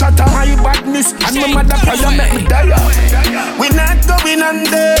as a shatter. My badness and my mother prayer make me die. We not going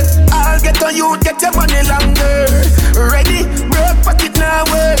under. I'll get on you, get your money longer. Ready, broke pocket now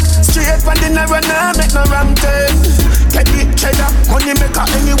work. Straight from the narrow now, make no wrong turn. Get the cheddar, money maker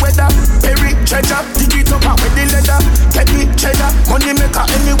any weather. Perry treasure, dig it up and wear the leather. Get the cheddar, money maker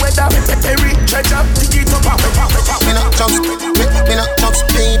any weather. Perry treasure, dig it up and wear the leather. Me not judge people. Me not judge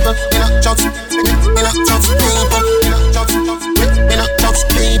people. Me not judge people. Me not judge people. Me not judge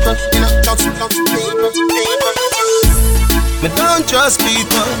people. Me not judge people. Me don't trust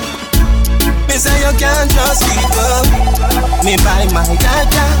people. Me say you can't trust people. Me buy my dad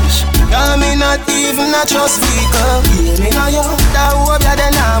cash. Cause me not even a trust vehicle. Yeah, me know you. That hope you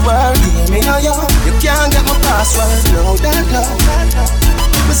then I work. Yeah, me know you. You can't get my password. No, that no.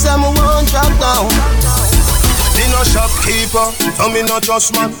 Me say me won't drop down. Me no shopkeeper. So me no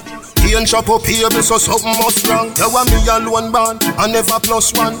trust man. He ain't shop up here, so something must wrong. You want me alone born, I never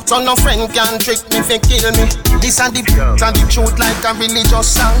plus one. So no friend can trick me, fi kill me. This and the truth like a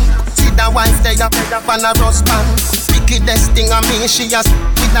religious song. See the wife there, on a rust band. Wickedest thing on me, she has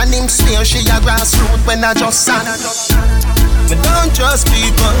with a name smear. She a grassroots when I just sang. Me don't trust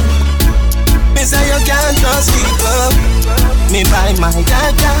people. Me say you can't trust people. Me buy my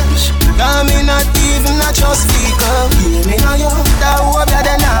dad cash. Cause me not even a trust vehicle. Yeah, me know you. That hope you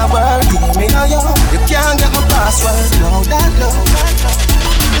then I work. Yeah, me know you. You can't get my password. No, that no.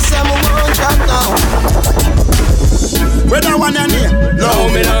 Me say me won't drop down. Whether one and here, no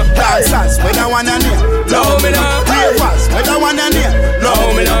me no. Dancers, whether one and here, no me no. Ravers, whether one and here, no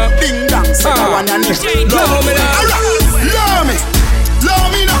me no. Ding dong, whether one and here, no me no. Love me, love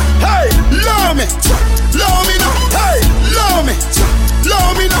me now, hey, love me, love me now, hey, love me,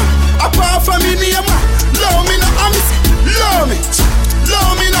 love me now. Apart from me name, love me now, I'm love me,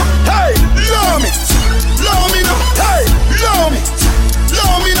 love me now, hey, love me, love me now, hey, love me,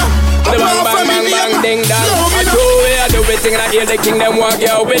 love me now. Apart from me name, ding dong. I do everything and I hear the kingdom walk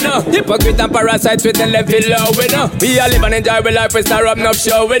your way now. Hypocrite and parasites with the level low we know. We all live and enjoy our life, we start up enough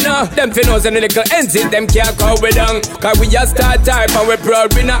show we know. Them finnos and the little ends them can't call we down. Cause we just start type and we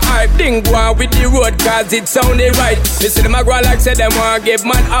proud we not hype. Ding go on with the road cause it sounded right. Me see them a go like say them want give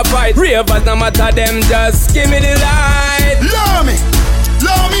man a fight. Ravers no matter them, just give me the light. Love me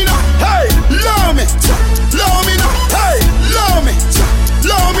now, hey, love me now, hey,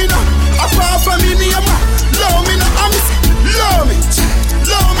 love me now. Apart from me name, love me now, I'm love me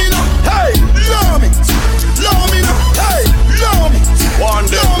now, hey, love me now, hey, love me. One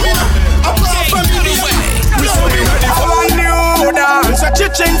day, love me now. Apart from me name, love me now. I want new dance, a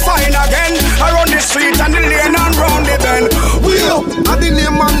chiching fine again. Around the street and the lane and round the bend. We up at the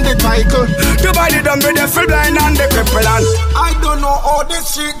name and the title. Divided them with the full blind and the cripple and I don't know how the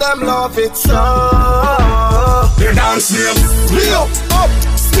street them love it so. The dance name. We up,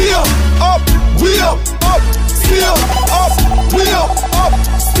 still up, we up, still up, we up,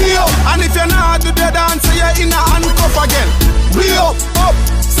 still. And if you're not do the dance, you're in a handcuff again. We up,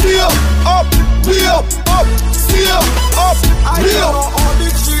 still up, we up, still up, we up,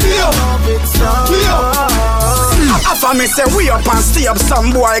 still, we up. After me say we up and stay up,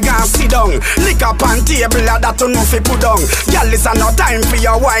 some boy gon' sit down. Lick up on table that you know fi put down. Girl, it's no time for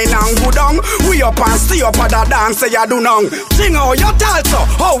your wine and go down. We up and stay up at the dance you do now. Sing out your talso,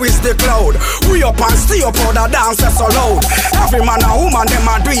 how is the cloud? We up and stay up at the dance so loud. Every man and woman them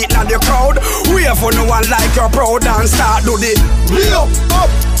a do it in the crowd. We have no one like your proud and start do the. We up,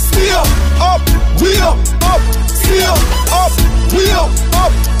 still up, we up, still up, we up,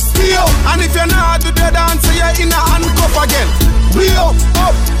 still. And if you're not do the dance, you're in a handcuff again. We up,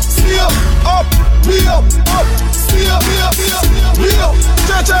 stay up, we up, stay up, we up.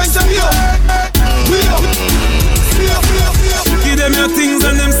 Give them your things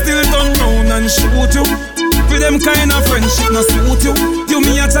and them still turn round and shoot you. For them kind of friendship no suit you. You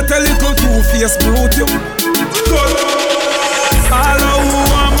me a chat a little two-face brute you. All who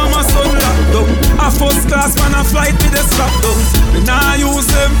want mama son locked down. A first class man a flight with the strap down. We nah use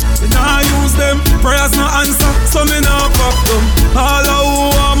them, prayers no answer, so me nah fuck them. All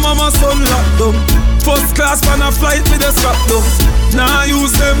who want mama son locked down. First class man a flight with the strap down. Nah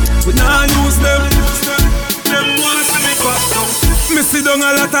use them, we nah use them. Them wanna see me fuck down. Me sit down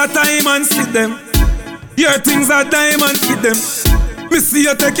a lot of time and see them. Your things are diamond for them. Me see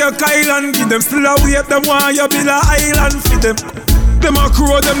you take your Kyle and give them. Still a wait them want you build a island for them. Them a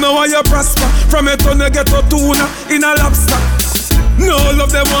crow them know how you prosper. From a ton you get a tuna in a lobster. No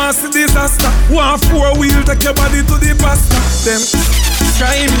love them want see disaster. Want 4-wheel take your body to the pasta. Them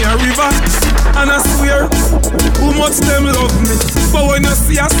cry me a river and I swear how much them love me. But when you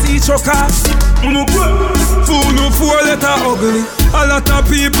see a sea trucker, fool no 4-letter ugly. A lot of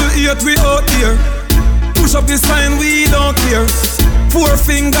people hate we out here. Push up the sign, we don't care. 4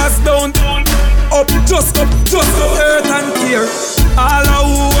 fingers down, up, just up, earth and care. All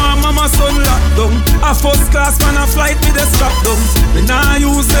who want mama son locked down. A first class man a flight with the strap down. We nah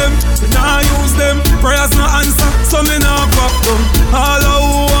use them, prayers no answer, so me nah fuck them. All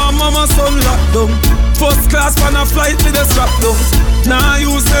who want mama son locked down. First class man a flight with the strap down. Nah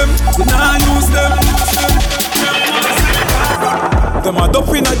use them, we nah use them. Them a dup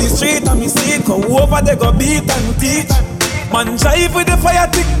inna the street and me see it. Go over they go beat and teach. Man drive with the fire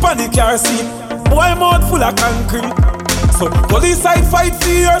tick pan the car seat. Boy mouth full of concrete. So police side fight for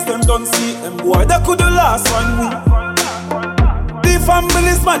years, them don't see them. Boy they could the last 1 week. The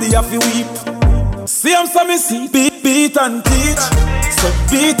families man they have to weep. See them so me see beat and teach. So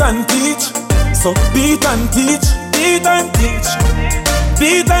beat and teach. So beat and teach. Beat and teach.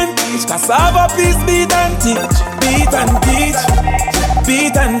 Beat and teach. Cassava please beat and teach. Beat and teach.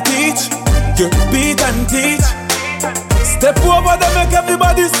 Beat and teach, you beat and teach. Step over them make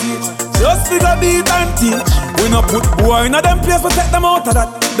everybody see. Just figure beat and teach. We no put boy in a them place, we take them out of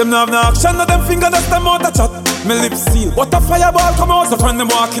that. Them no have no action, no them finger just them out of chat. Me lips seal, what a fireball come out. So from them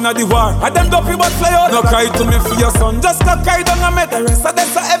walking at the war, and them dopey but fly out. No cry to me for your son, just go cry down and make the rest. And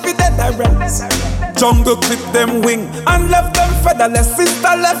that's so every day the rest. Jungle clip them wing and left them featherless.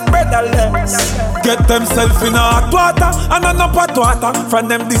 Sister left brotherless. Get themself in a hot water and an up hot water. From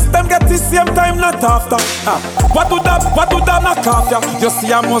them this them get the same time not after. What would that knock off ya? You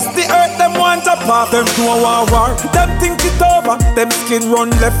see I must the earth them want to pop. Them do a war, them think it over. Them skin run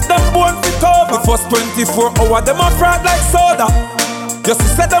left, them bone fit over. The first 24 hours them a fraud like soda. You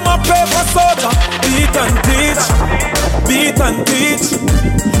see say them a pay for soda. Beat and teach, beat and teach,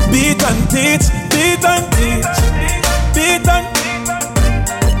 beat and teach, beat and teach, beat and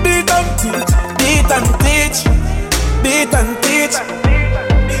beat and teach, beat and teach, beat and teach.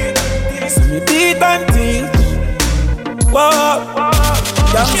 So me beat and teach. Whoa,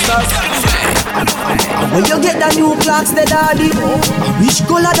 youngsters. When you get the new clocks, the daddy, which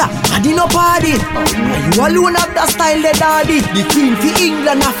color that? I did no party. You alone have the style, the daddy. The queen for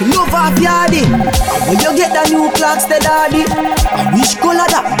England, I feel love of yardy. When you get the new clocks, the daddy, which color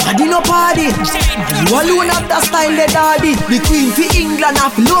that? I did no party. You alone have the style, the daddy. The queen for England, I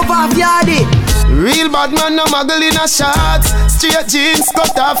feel love of yardy. Real bad man, no muggle in a shorts. Straight jeans,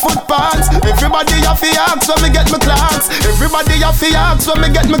 cut off foot pants. Everybody have to ask when me get my clocks. Everybody have to ask when me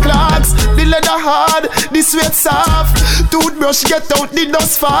get my clocks. The leather hard, the sweat soft. Toothbrush get out the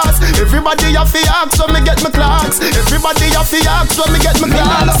dust fast. Everybody have to ask when me get my clocks. Everybody have to ask when me get my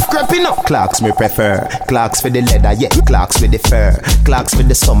clocks. Creeping up. Clocks me prefer. Clocks for the leather, yeah. Clocks for the fur. Clocks for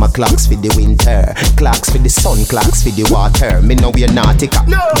the summer, clocks for the winter. Clocks for the sun, clocks for the water. Me know we're nautica,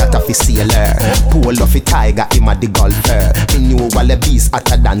 that a fi sailor. Pool of a tiger, him a the golfer. Me knew wallabies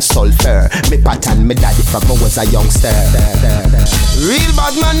hotter than sulfur. Me pattern me daddy from I was a youngster. Real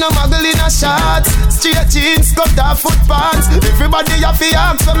bad man, no muggle in a shorts. Straight jeans, cut off foot pants. Everybody have to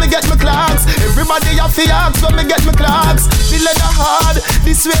ask when me get my clocks. Everybody have to ask when me get my clocks. The leather hard,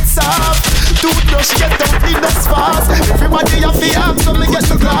 the sweat soft. Toothbrush get out the dust fast. Everybody have to ask when me get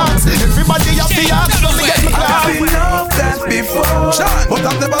my clocks. Everybody have to ask when me get my clocks. I've been off dance before, but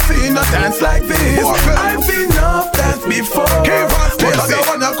I've never seen a dance like this. I've been off dance before, but I don't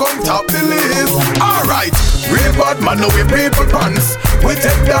wanna come top the list. Alright, real bad man, no we people pants. We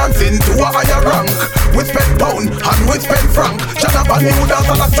take dancing to a higher rank. We spend pound and we spend franc. Shut up and new dance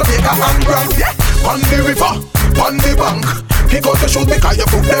and Jamaica and Grand. On the river, on the bank. Kick out your shoes because you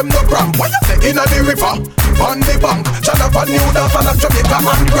put them no cramp. What you say in the river, on the bank, Jonathan New Dance and Jamaica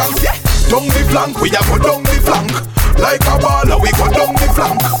and Grand. Yeah, down the flank, we a go down the flank. Like a baller, we go down the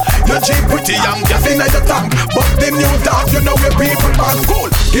flank. Your Jeep pretty young, gas in your tank. But the new dance, you know where people man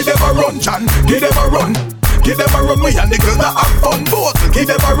cool. Give them a run, John, give them a run. Give them a run, we and the girls that have fun. Both, give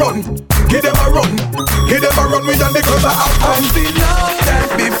them a run, give them a run. Give them a run, we and the girls that have fun. I've seen love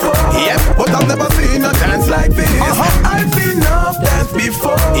dance before, yeah, but I've never seen a dance like this. I've seen love dance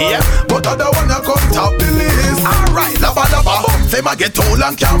before, yeah, but I don't wanna come top the list. Alright, lava lava, say my get tall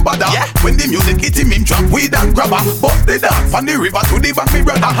and can't bother. Yeah. When the music hit him drop weed and grabber. Bust the dance from the river to the bank, me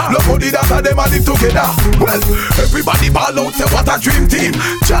brother. Love how the dance and them a live together. Well, everybody ball out, say what a dream team.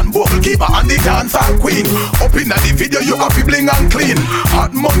 John Bogle keeper and the dancer queen. Up in the video, you have to bling and clean.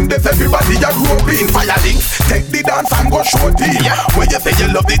 Hot Mondays, everybody a groping. Fire links, take the dance and go shorty. Yeah. When you say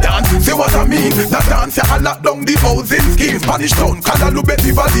you love the dance, say what I mean. The dance, you lock down the housing scheme. Spanish town, Canalube,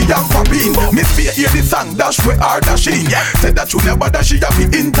 Valley and Papine. Miss Fear hear the song, dash where are dashing. Yeah. Said that you never dash, she have to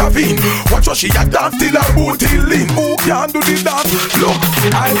intervene. Watch what she a dance till her booty lean. Who can do the dance? Look,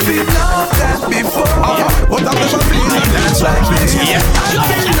 I've seen love dance before, but I've never seen a dance like this. Yeah. I've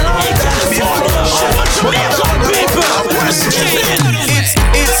seen love dance before.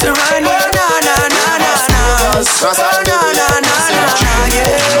 It's a run, na na na na na. Na na na na na.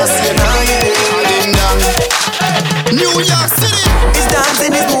 New York City. It's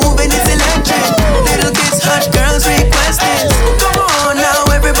dancing, it's moving, it's electric. Little kids, hot girls request this. Come on now,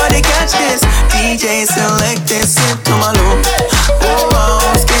 everybody catch this. DJ select this, skip to my loop. Oh wow,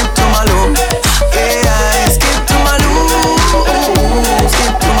 skip to my loop. Yeah, skip to my loop.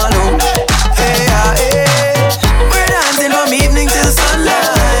 Skip to my loop. We're dancing from evening till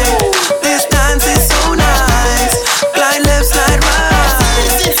sunlight. This dance is so nice. Glide left, slide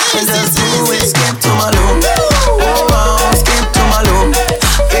right. And just do it, skip to my loop. Oh wow, skip to my loop.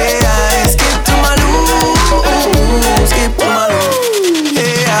 Yeah, skip to my loop. Skip to my loop.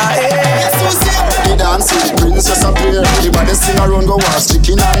 Yeah. The dancing princess appear. Everybody sing around, go watch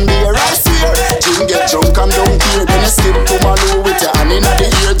chicken and beer. I swear, Jim get drunk and don't care. Then you skip to my loop with your hand in the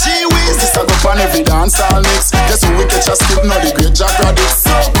ear. Gee whiz, this a go on every dance all mix. Guess who we catch a skip now? The great Jack Radix.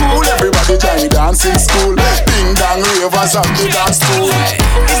 So cool, everybody join the dancing school. Ding dong ravers of the dance school.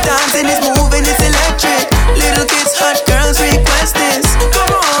 It's dancing, it's moving, it's electric. Little kids, hot girls request this.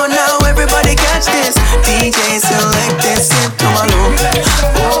 Come on now, everybody catch this. DJ select this, skip to my loop.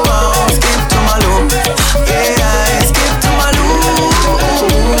 Oh wow, skip to my loop. Yeah, skip to my loop.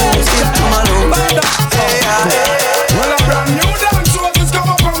 Skip to my loop. Yeah. Well, a brand new dance what is come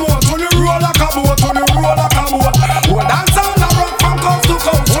up from what? On the roll like a boat, on the roll like a boat. Well, dance all the rock from coast to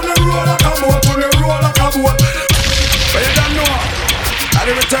coast. On the roll like a boat, on the roll like a boat. But you don't know, at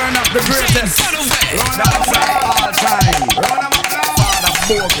the return of the greatest round of all time. Round of Father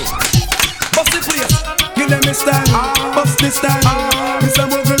Bogle. Bust the place, give them a style. Bust this style. Mr.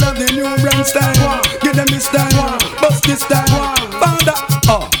 Bogle love the new brand style. Give them a style. Bust this style. Father,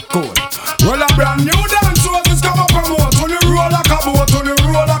 oh, cool. Well, a brand new dance what is come up from what? On the roll like a boat, on the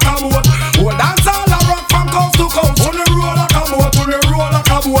roll like a boat. Well, dance all the rock from coast to coast. On the roll like a boat, on the roll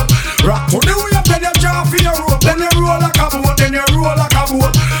like a boat. Rock to the wave, then you jump for your rope. Then you roll like a boat, then you roll like a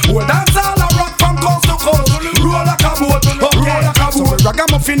boat. Well, dance all the rock from coast to coast. Roll like a boat, roll like a boat. So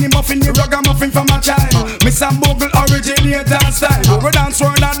ragamuffin, the ragamuffin from a child. Mr. Bogle originator style. We dance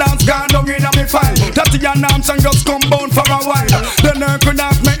round and dance, gone down in a me file. Tatty and arms and just come bound for a while. Then I could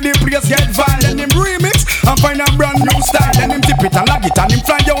not make the place get vile. Then him remix and find a brand new style. Then him tip it and lag it and him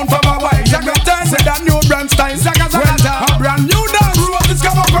fly down for a while. Zaga time say that new brand style. Zaga zaga. A brand new dance road is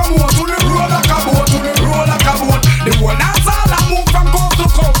come up from what? To the roll like a boat, to the roll like a boat. The whole dance all that move from coast to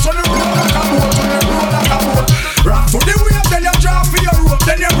coast. To the roll like a boat, to the roll like a boat. Rock to the wave, then you drop for your rope.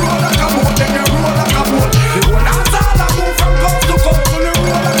 Then you roll like a boat, then you roll like a boat. The whole dance all that move from coast to coast. To the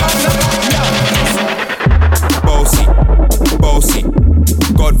roll like a boat. Bossy, bossy,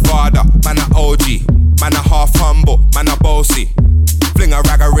 Godfather, man a OG, man a half humble, man a bossy. Fling a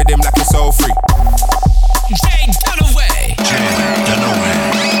rag a rhythm like it's all free. Jay Dunaway. Jay Dunaway.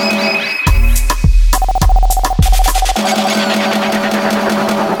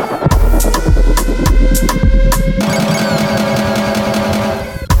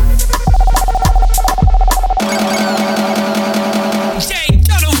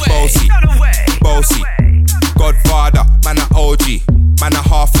 Bossy, Godfather, man a OG, man a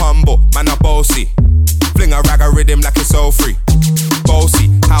half humble, man a bossy. Fling a rag a rhythm like it's all free. Bossy,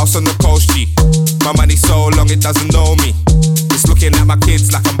 house on the coast G. My money so long it doesn't know me. It's looking at my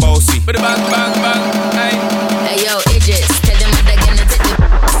kids like I'm bossy. Bang, bang, bang, hey. Hey yo, Idris, tell them what they're gonna take the.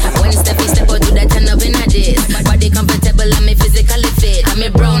 When Steffi step out to that turn up in a diss. Body comfortable and me feel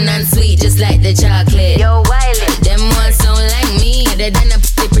Better than a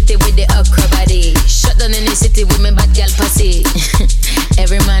pretty with the okra body. Shut down in the city with me bad gal pussy.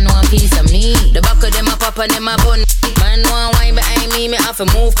 Every man want piece of me. The back of them a pop and them a bun. Man want wine behind me have to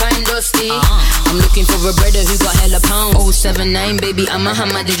move kind dusty. I'm looking for a brother who got hella pound. 079 baby, I'm a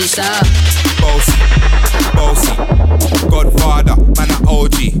hammer, did you stop? Bossy, bossy, Godfather, man a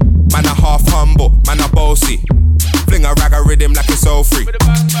OG, man a half humble, man a bossy. Fling a rag a rhythm like it's all free.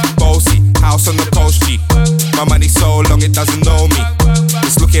 Bossy, house on the coast G. My money so long it doesn't know me.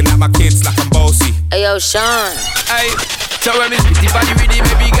 It's looking at my kids like I'm bossy. Hey yo, Sean. Hey, so when me spitty body with it,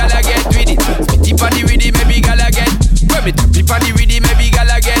 maybe gala get with it. Spitty body with it, maybe gala get. When me tappy body with it, maybe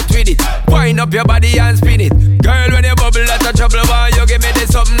gala get with it. Wind up your body and spin it. Girl, when you bubble, that's a trouble. Why you give me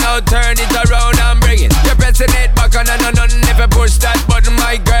this something now? Turn it around and bring it. You're pressing it back on and on. If you push that button,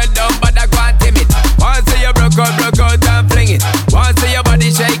 my girl down, but I can't timid. Once you broke out and fling it. Once your body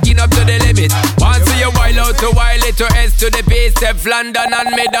shaking up to the limit. Once you wild out to wild it to S to the base, Steph London and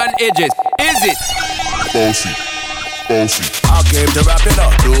mid on edges. Is it? Bossy. I came to rap it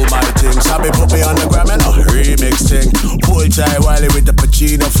up, do my thing. Sabi put me on the gram and a remix thing. Pull tight Wiley with the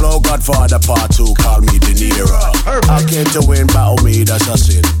Pacino flow. Godfather part 2, call me De Niro. I came to win, battle me, that's a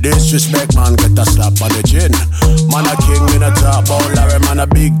sin. Disrespect, man, get a slap on the chin. Man a king in a top, oh Larry, man a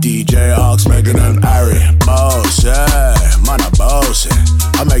big DJ, Ox, Megan and Harry. Boss, yeah, man a boss,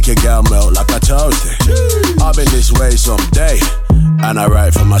 I make your girl melt like a toasty. I've been this way someday, and I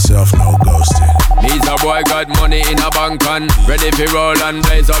write for myself, no ghosting. Needs a boy got money in a bank on. Ready for roll and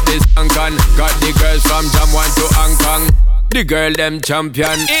blaze up this bank on. Got the girls from Jamwan to Hong Kong. The girl them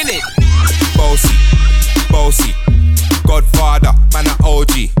champion in it. Bossy, bossy, Godfather, man a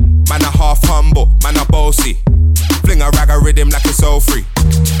OG, man a half humble, man a bossy. Fling a rag a rhythm like it's all free.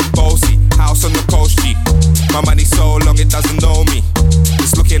 Bossy, house on the coast G. My money so long it doesn't know me.